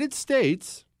United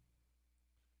States,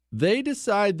 they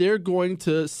decide they're going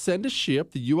to send a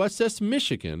ship, the USS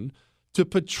Michigan, to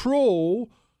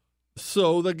patrol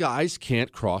so the guys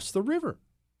can't cross the river.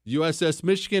 USS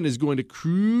Michigan is going to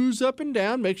cruise up and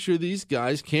down, make sure these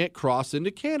guys can't cross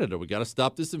into Canada. We got to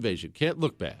stop this invasion. Can't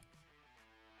look bad.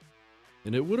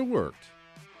 And it would have worked.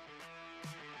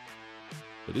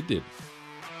 But it didn't.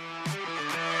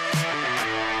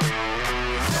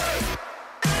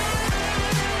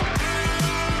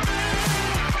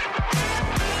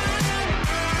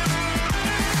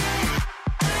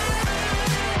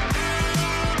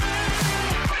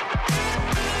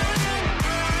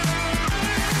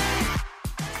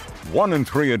 One in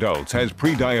 3 adults has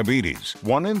prediabetes.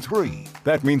 1 in 3.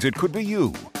 That means it could be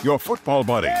you, your football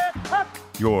buddy,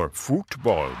 your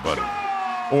football buddy,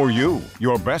 or you,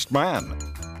 your best man,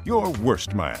 your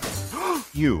worst man,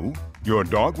 you, your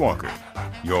dog walker,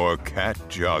 your cat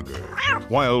jogger.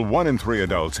 While 1 in 3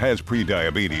 adults has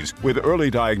prediabetes, with early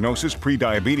diagnosis,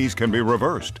 prediabetes can be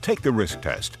reversed. Take the risk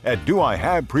test at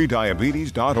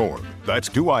doihaveprediabetes.org. That's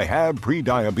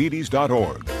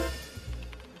doihaveprediabetes.org.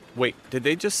 Wait, did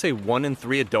they just say 1 in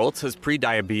 3 adults has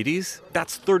prediabetes?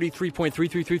 That's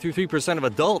 33.33333% of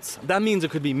adults. That means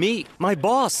it could be me, my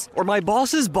boss, or my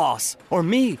boss's boss, or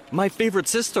me, my favorite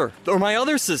sister, or my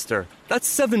other sister. That's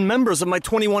 7 members of my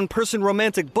 21-person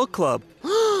romantic book club.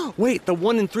 Wait, the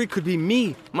 1 in 3 could be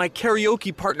me, my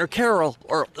karaoke partner Carol,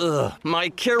 or my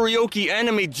karaoke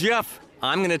enemy Jeff.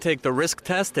 I'm gonna take the risk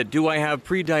test at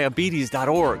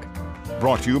doihaveprediabetes.org.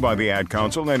 Brought to you by the Ad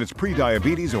Council and its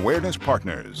Prediabetes Awareness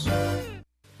Partners.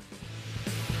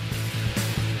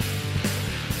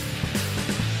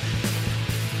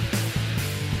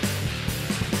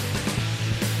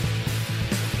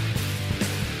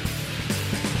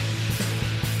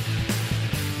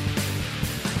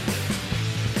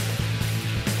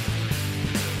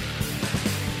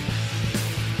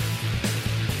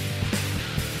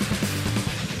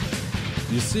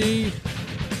 You see,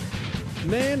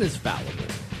 man is fallible.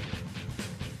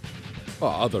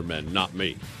 Well, other men, not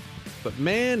me. But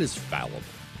man is fallible.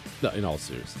 No, in all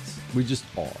seriousness, we just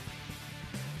are.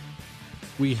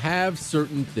 We have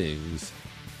certain things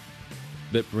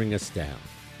that bring us down.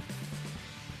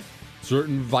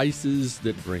 Certain vices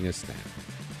that bring us down.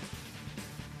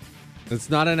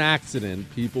 It's not an accident.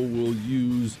 People will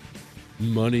use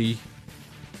money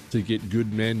to get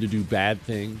good men to do bad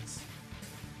things.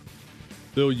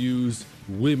 They'll use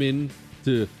women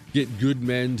to get good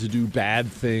men to do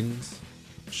bad things.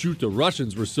 Shoot, the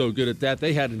Russians were so good at that,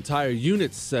 they had entire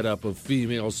units set up of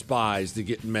female spies to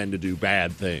get men to do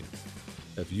bad things.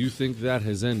 If you think that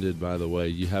has ended, by the way,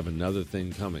 you have another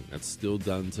thing coming. That's still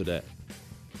done today.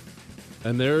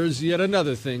 And there's yet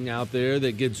another thing out there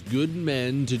that gets good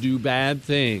men to do bad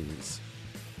things.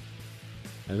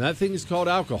 And that thing is called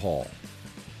alcohol.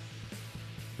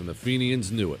 And the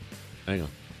Fenians knew it. Hang on.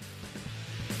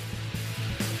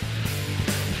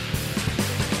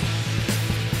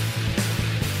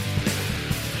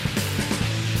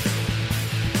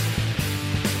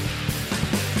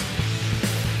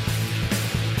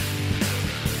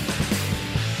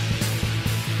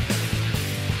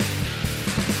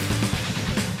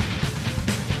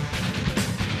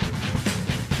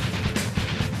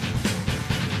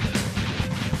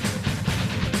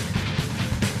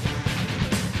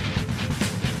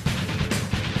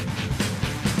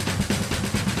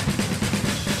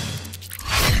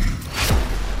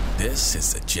 This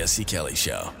is the Jesse Kelly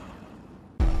Show.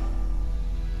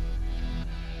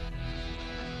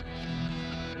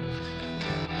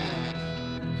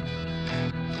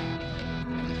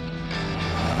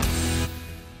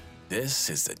 This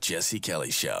is the Jesse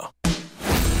Kelly Show.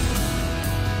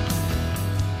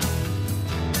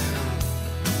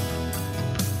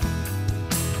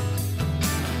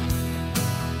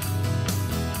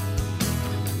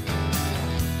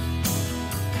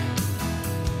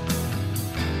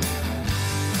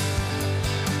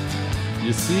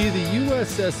 You see, the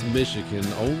USS Michigan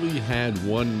only had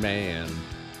one man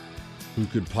who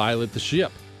could pilot the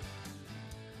ship.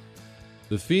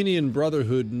 The Fenian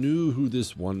Brotherhood knew who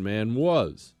this one man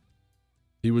was.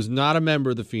 He was not a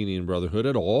member of the Fenian Brotherhood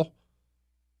at all.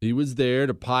 He was there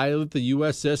to pilot the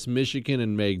USS Michigan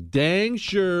and make dang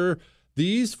sure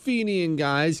these Fenian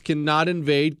guys cannot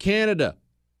invade Canada.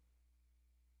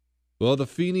 Well, the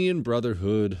Fenian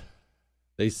Brotherhood,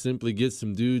 they simply get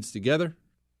some dudes together,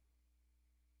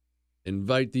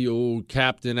 invite the old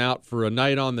captain out for a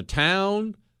night on the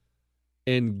town,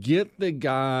 and get the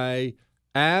guy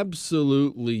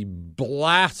absolutely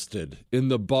blasted in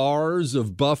the bars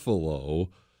of Buffalo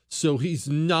so he's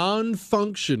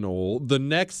non-functional the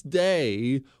next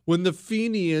day when the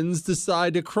Fenians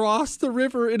decide to cross the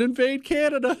river and invade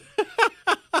Canada.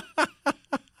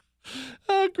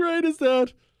 How great is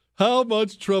that? How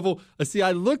much trouble? See,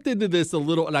 I looked into this a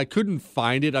little and I couldn't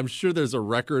find it. I'm sure there's a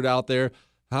record out there.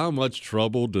 How much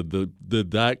trouble did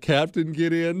that captain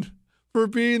get in for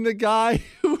being the guy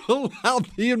who allowed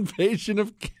the invasion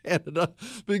of Canada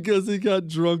because he got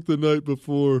drunk the night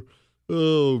before?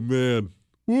 Oh, man.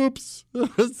 Whoops.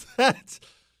 Was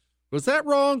that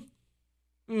wrong?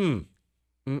 The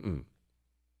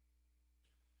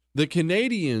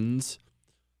Canadians,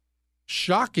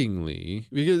 shockingly,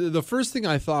 because the first thing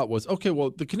I thought was, okay, well,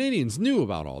 the Canadians knew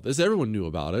about all this. Everyone knew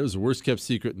about it. It was the worst kept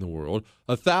secret in the world.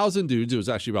 1,000 dudes, it was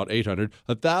actually about 800,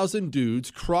 1,000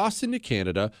 dudes cross into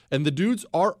Canada, and the dudes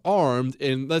are armed.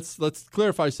 And let's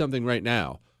clarify something right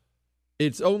now.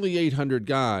 It's only 800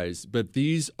 guys, but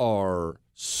these are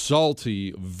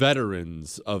salty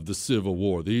veterans of the Civil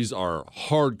War. These are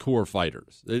hardcore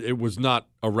fighters. It was not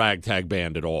a ragtag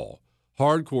band at all.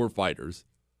 Hardcore fighters.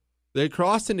 They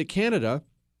crossed into Canada,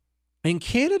 and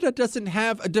Canada doesn't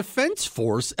have a defense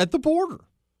force at the border.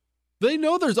 They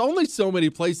know there's only so many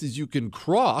places you can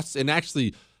cross and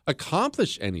actually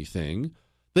accomplish anything.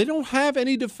 They don't have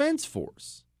any defense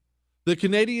force. The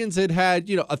Canadians had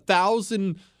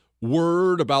 1,000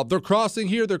 word about they're crossing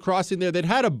here, they're crossing there. They'd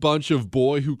had a bunch of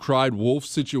boy who cried wolf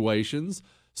situations,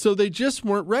 so they just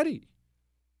weren't ready.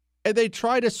 And they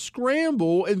try to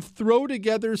scramble and throw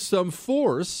together some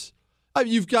force.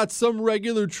 You've got some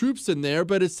regular troops in there,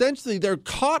 but essentially they're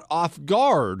caught off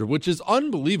guard, which is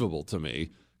unbelievable to me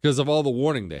because of all the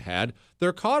warning they had.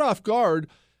 They're caught off guard,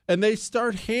 and they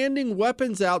start handing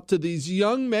weapons out to these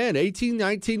young men, 18,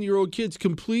 19-year-old kids,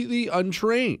 completely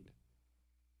untrained.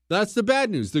 That's the bad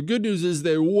news. The good news is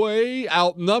they way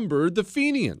outnumbered the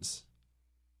Fenians.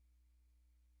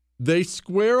 They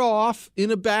square off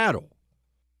in a battle.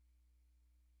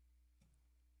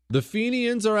 The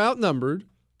Fenians are outnumbered.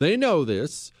 They know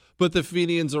this, but the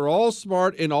Fenians are all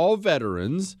smart and all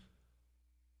veterans.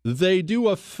 They do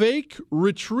a fake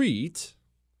retreat.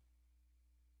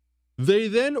 They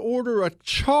then order a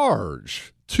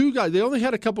charge. Two guys, they only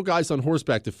had a couple guys on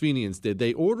horseback, the Fenians did.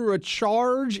 They order a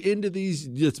charge into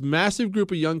this massive group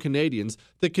of young Canadians.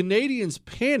 The Canadians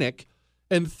panic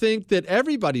and think that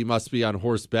everybody must be on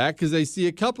horseback because they see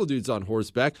a couple dudes on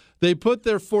horseback. They put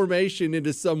their formation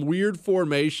into some weird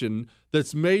formation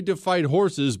that's made to fight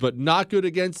horses but not good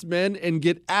against men and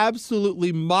get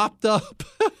absolutely mopped up.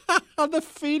 The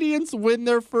Fenians win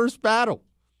their first battle.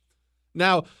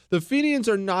 Now, the Fenians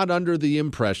are not under the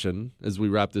impression, as we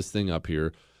wrap this thing up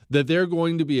here, that they're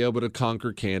going to be able to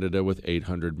conquer Canada with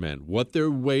 800 men. What they're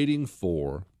waiting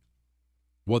for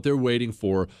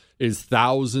is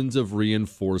thousands of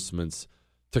reinforcements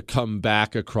to come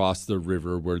back across the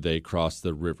river where they crossed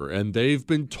the river. And they've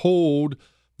been told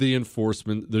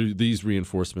these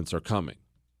reinforcements are coming.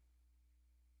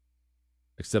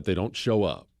 Except they don't show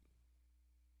up.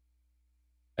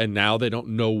 And now they don't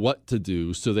know what to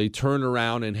do, so they turn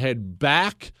around and head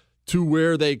back to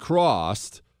where they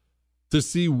crossed to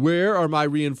see where are my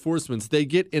reinforcements. They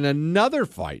get in another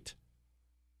fight,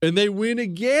 and they win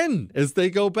again as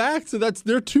they go back. So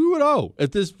they're 2-0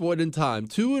 at this point in time.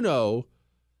 2-0.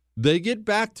 They get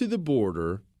back to the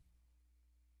border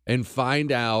and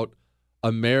find out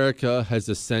America has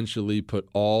essentially put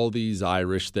all these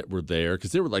Irish that were there,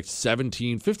 because there were like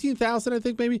 15,000, I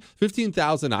think maybe,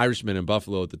 15,000 Irishmen in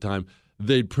Buffalo at the time.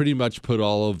 They'd pretty much put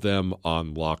all of them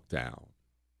on lockdown.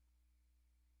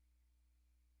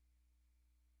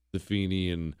 The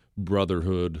Fenian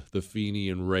Brotherhood, the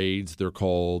Fenian Raids, they're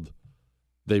called.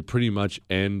 They pretty much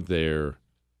end there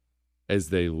as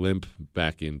they limp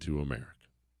back into America.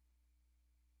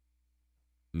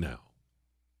 Now,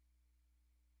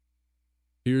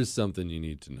 here's something you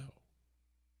need to know.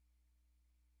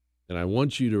 And I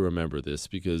want you to remember this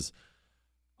because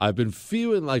I've been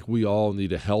feeling like we all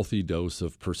need a healthy dose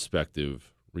of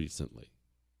perspective recently.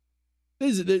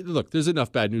 Look, there's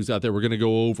enough bad news out there. We're going to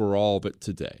go over all of it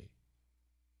today.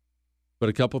 But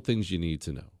a couple things you need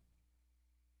to know.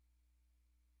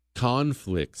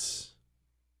 Conflicts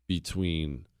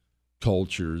between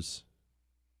cultures,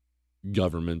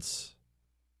 governments,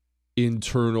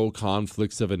 internal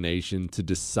conflicts of a nation to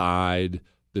decide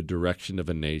the direction of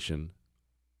a nation.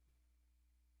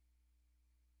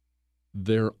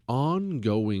 They're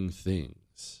ongoing things.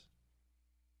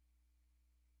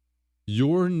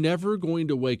 You're never going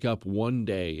to wake up one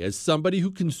day as somebody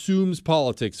who consumes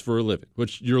politics for a living,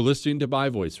 which you're listening to my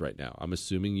voice right now. I'm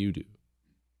assuming you do.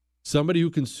 Somebody who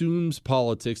consumes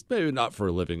politics, maybe not for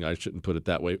a living, I shouldn't put it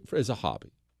that way, as a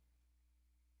hobby.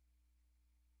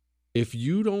 If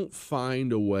you don't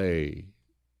find a way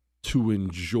to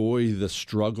enjoy the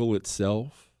struggle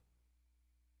itself,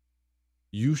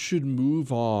 you should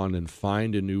move on and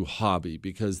find a new hobby,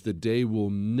 because the day will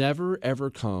never, ever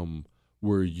come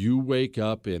where you wake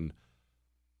up and,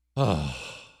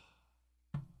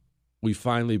 we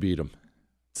finally beat them.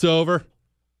 It's over.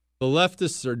 The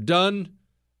leftists are done,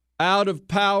 out of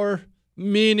power,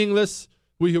 meaningless.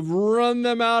 We have run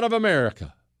them out of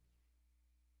America.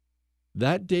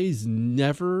 That day's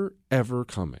never, ever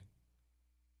coming.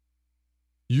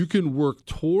 You can work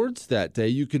towards that day.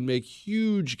 You can make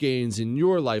huge gains in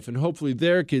your life, and hopefully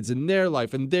their kids in their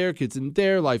life, and their kids in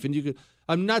their life. And you can.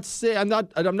 I'm not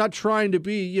trying to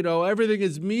be, everything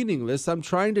is meaningless. I'm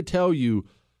trying to tell you,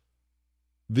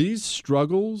 these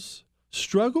struggles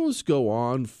go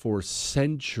on for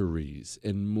centuries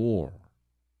and more.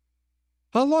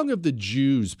 How long have the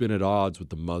Jews been at odds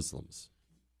with the Muslims?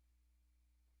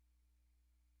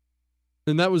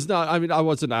 And that was not, I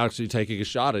wasn't actually taking a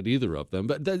shot at either of them,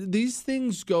 but these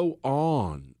things go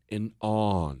on and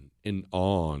on and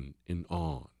on and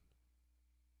on.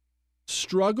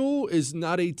 Struggle is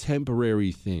not a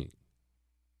temporary thing.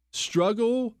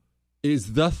 Struggle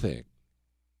is the thing.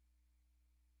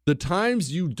 The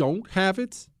times you don't have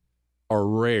it are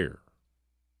rare.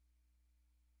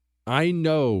 I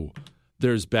know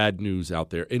there's bad news out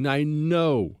there, and I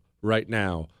know right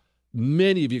now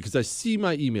many of you, because I see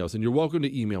my emails, and you're welcome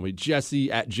to email me,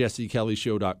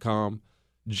 jesse@jessekellyshow.com,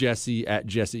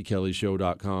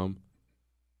 jesse@jessekellyshow.com.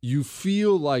 You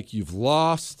feel like you've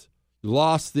lost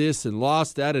this and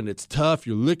lost that, and it's tough.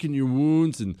 You're licking your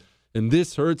wounds, and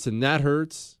this hurts and that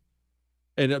hurts.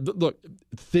 And look,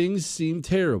 things seem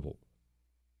terrible.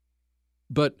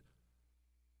 But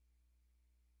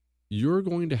you're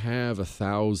going to have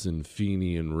 1,000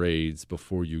 Fenian raids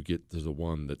before you get to the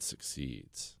one that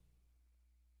succeeds.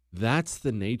 That's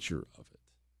the nature of it.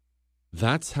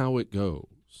 That's how it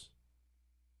goes.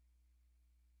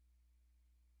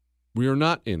 We are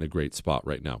not in a great spot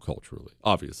right now culturally,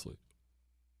 obviously.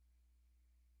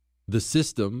 The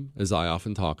system, as I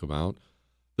often talk about,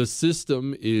 the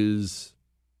system is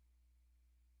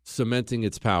cementing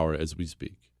its power as we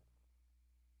speak.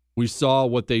 We saw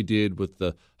what they did with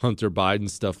the Hunter Biden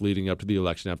stuff leading up to the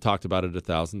election. I've talked about it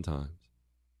 1,000 times.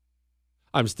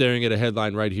 I'm staring at a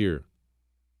headline right here.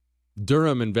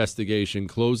 Durham investigation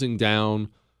closing down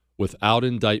without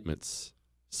indictments.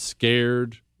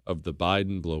 Scared of the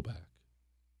Biden blowback.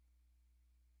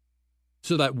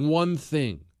 So that one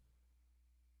thing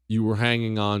you were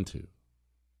hanging on to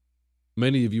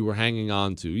many of you were hanging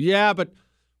on to. Yeah, but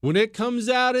when it comes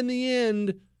out in the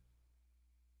end,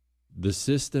 the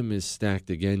system is stacked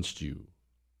against you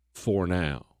for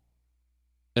now.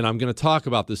 And I'm going to talk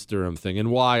about this Durham thing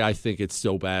and why I think it's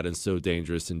so bad and so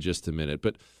dangerous in just a minute.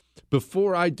 But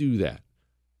before I do that,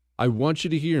 I want you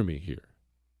to hear me here.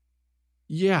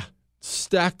 Yeah,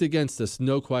 stacked against us,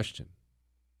 no question.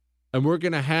 And we're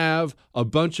going to have a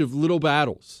bunch of little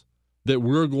battles that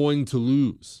we're going to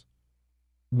lose.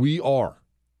 We are.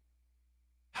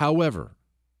 However,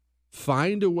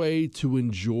 find a way to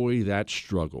enjoy that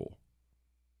struggle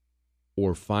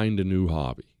or find a new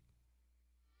hobby.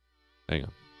 Hang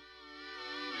on.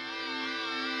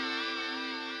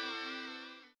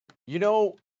 You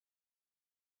know,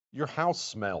 your house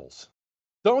smells.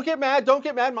 Don't get mad. Don't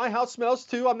get mad. My house smells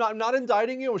too. I'm not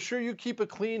indicting you. I'm sure you keep a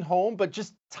clean home, but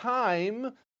just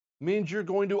time means you're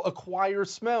going to acquire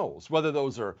smells, whether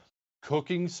those are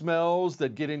cooking smells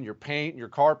that get in your paint, your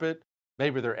carpet,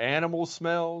 maybe they're animal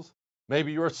smells,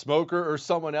 maybe you're a smoker or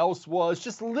someone else was.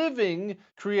 Just living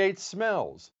creates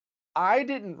smells. I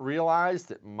didn't realize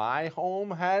that my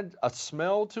home had a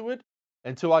smell to it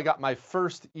until I got my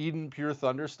first Eden Pure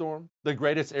Thunderstorm, the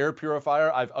greatest air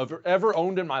purifier I've ever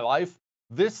owned in my life.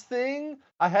 This thing,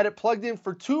 I had it plugged in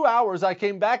for 2 hours. I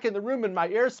came back in the room and my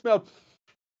air smelled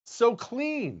so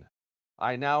clean.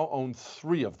 I now own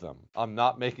 3 of them. I'm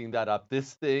not making that up.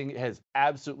 This thing has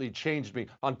absolutely changed me.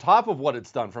 On top of what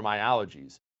it's done for my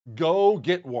allergies, go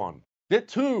get one. Get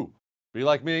 2. Be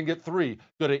like me and get 3.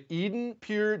 Go to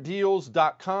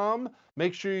EdenPureDeals.com.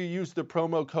 Make sure you use the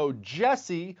promo code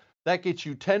Jesse. That gets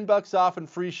you $10 off and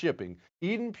free shipping.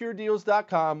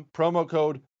 EdenPureDeals.com, promo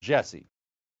code Jesse.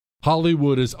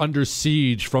 Hollywood is under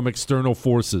siege from external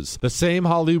forces. The same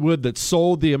Hollywood that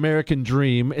sold the American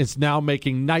dream is now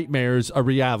making nightmares a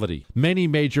reality. Many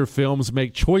major films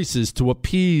make choices to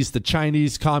appease the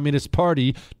Chinese Communist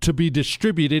Party to be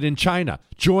distributed in China.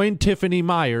 Join Tiffany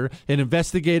Meyer, an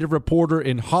investigative reporter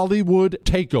in Hollywood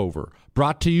Takeover,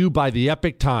 brought to you by the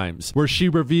Epic Times, where she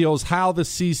reveals how the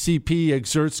CCP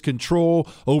exerts control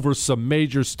over some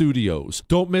major studios.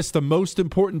 Don't miss the most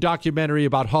important documentary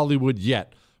about Hollywood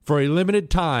yet. For a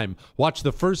limited time, watch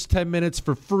the first 10 minutes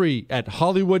for free at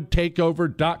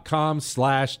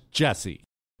HollywoodTakeover.com/Jesse.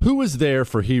 Who is there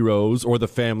for heroes or the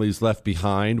families left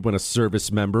behind when a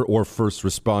service member or first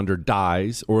responder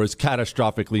dies or is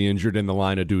catastrophically injured in the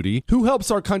line of duty? Who helps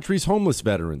our country's homeless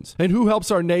veterans? And who helps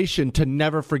our nation to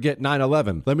never forget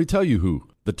 9/11? Let me tell you who.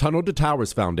 The Tunnel to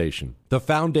Towers Foundation. The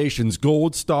foundation's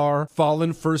Gold Star,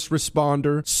 Fallen First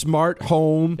Responder, Smart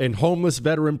Home, and Homeless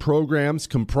Veteran programs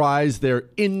comprise their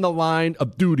In the Line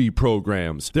of Duty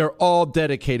programs. They're all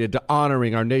dedicated to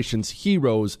honoring our nation's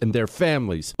heroes and their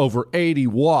families. Over 80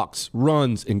 walks,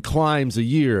 runs, and climbs a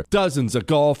year, dozens of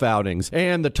golf outings,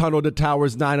 and the Tunnel to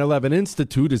Towers 9/11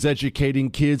 Institute is educating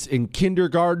kids in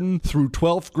kindergarten through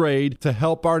 12th grade to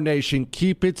help our nation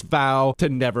keep its vow to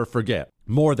never forget.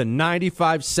 More than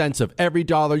 95 cents of every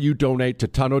dollar you donate to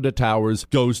Tunnel to Towers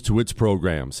goes to its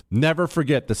programs. Never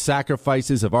forget the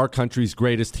sacrifices of our country's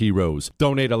greatest heroes.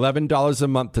 Donate $11 a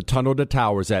month to Tunnel to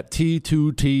Towers at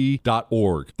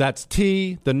T2T.org. That's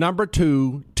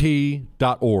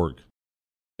T2T.org.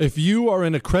 If you are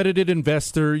an accredited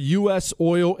investor, U.S.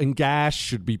 oil and gas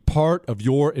should be part of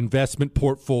your investment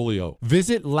portfolio.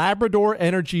 Visit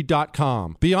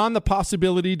LabradorEnergy.com. Beyond the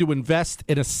possibility to invest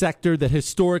in a sector that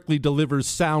historically delivers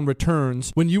sound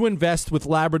returns, when you invest with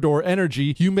Labrador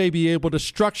Energy, you may be able to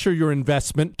structure your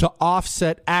investment to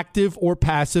offset active or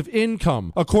passive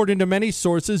income. According to many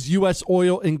sources, U.S.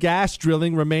 oil and gas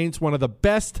drilling remains one of the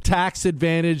best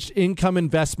tax-advantaged income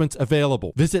investments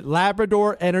available. Visit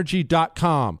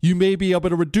LabradorEnergy.com. You may be able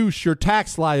to reduce your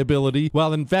tax liability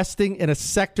while investing in a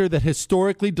sector that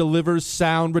historically delivers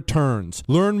sound returns.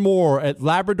 Learn more at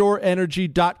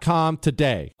LabradorEnergy.com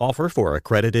today. Offer for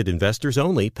accredited investors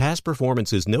only. Past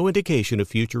performance is no indication of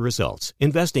future results.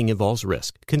 Investing involves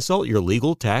risk. Consult your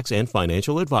legal, tax, and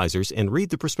financial advisors and read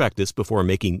the prospectus before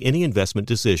making any investment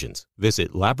decisions.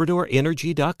 Visit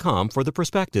LabradorEnergy.com for the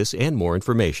prospectus and more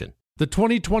information. The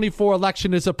 2024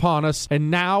 election is upon us,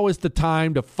 and now is the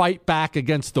time to fight back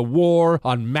against the war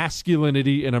on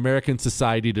masculinity in American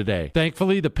society today.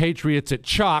 Thankfully, the patriots at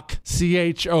CHOQ,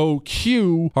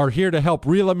 C-H-O-Q, are here to help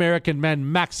real American men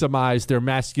maximize their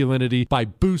masculinity by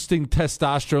boosting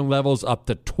testosterone levels up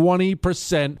to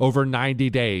 20% over 90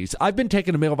 days. I've been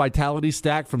taking a male vitality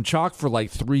stack from CHOQ for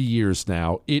like 3 years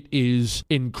now. It is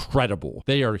incredible.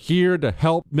 They are here to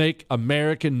help make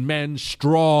American men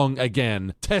strong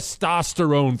again. Testosterone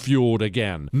fueled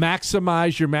again.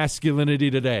 Maximize your masculinity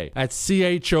today at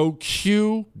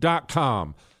CHOQ.com.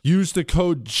 Use the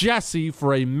code Jesse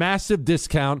for a massive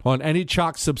discount on any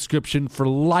Chalk subscription for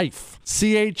life.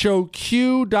 CHOQ.com,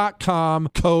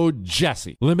 code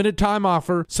Jesse. Limited time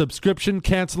offer. Subscription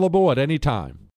cancelable at any time.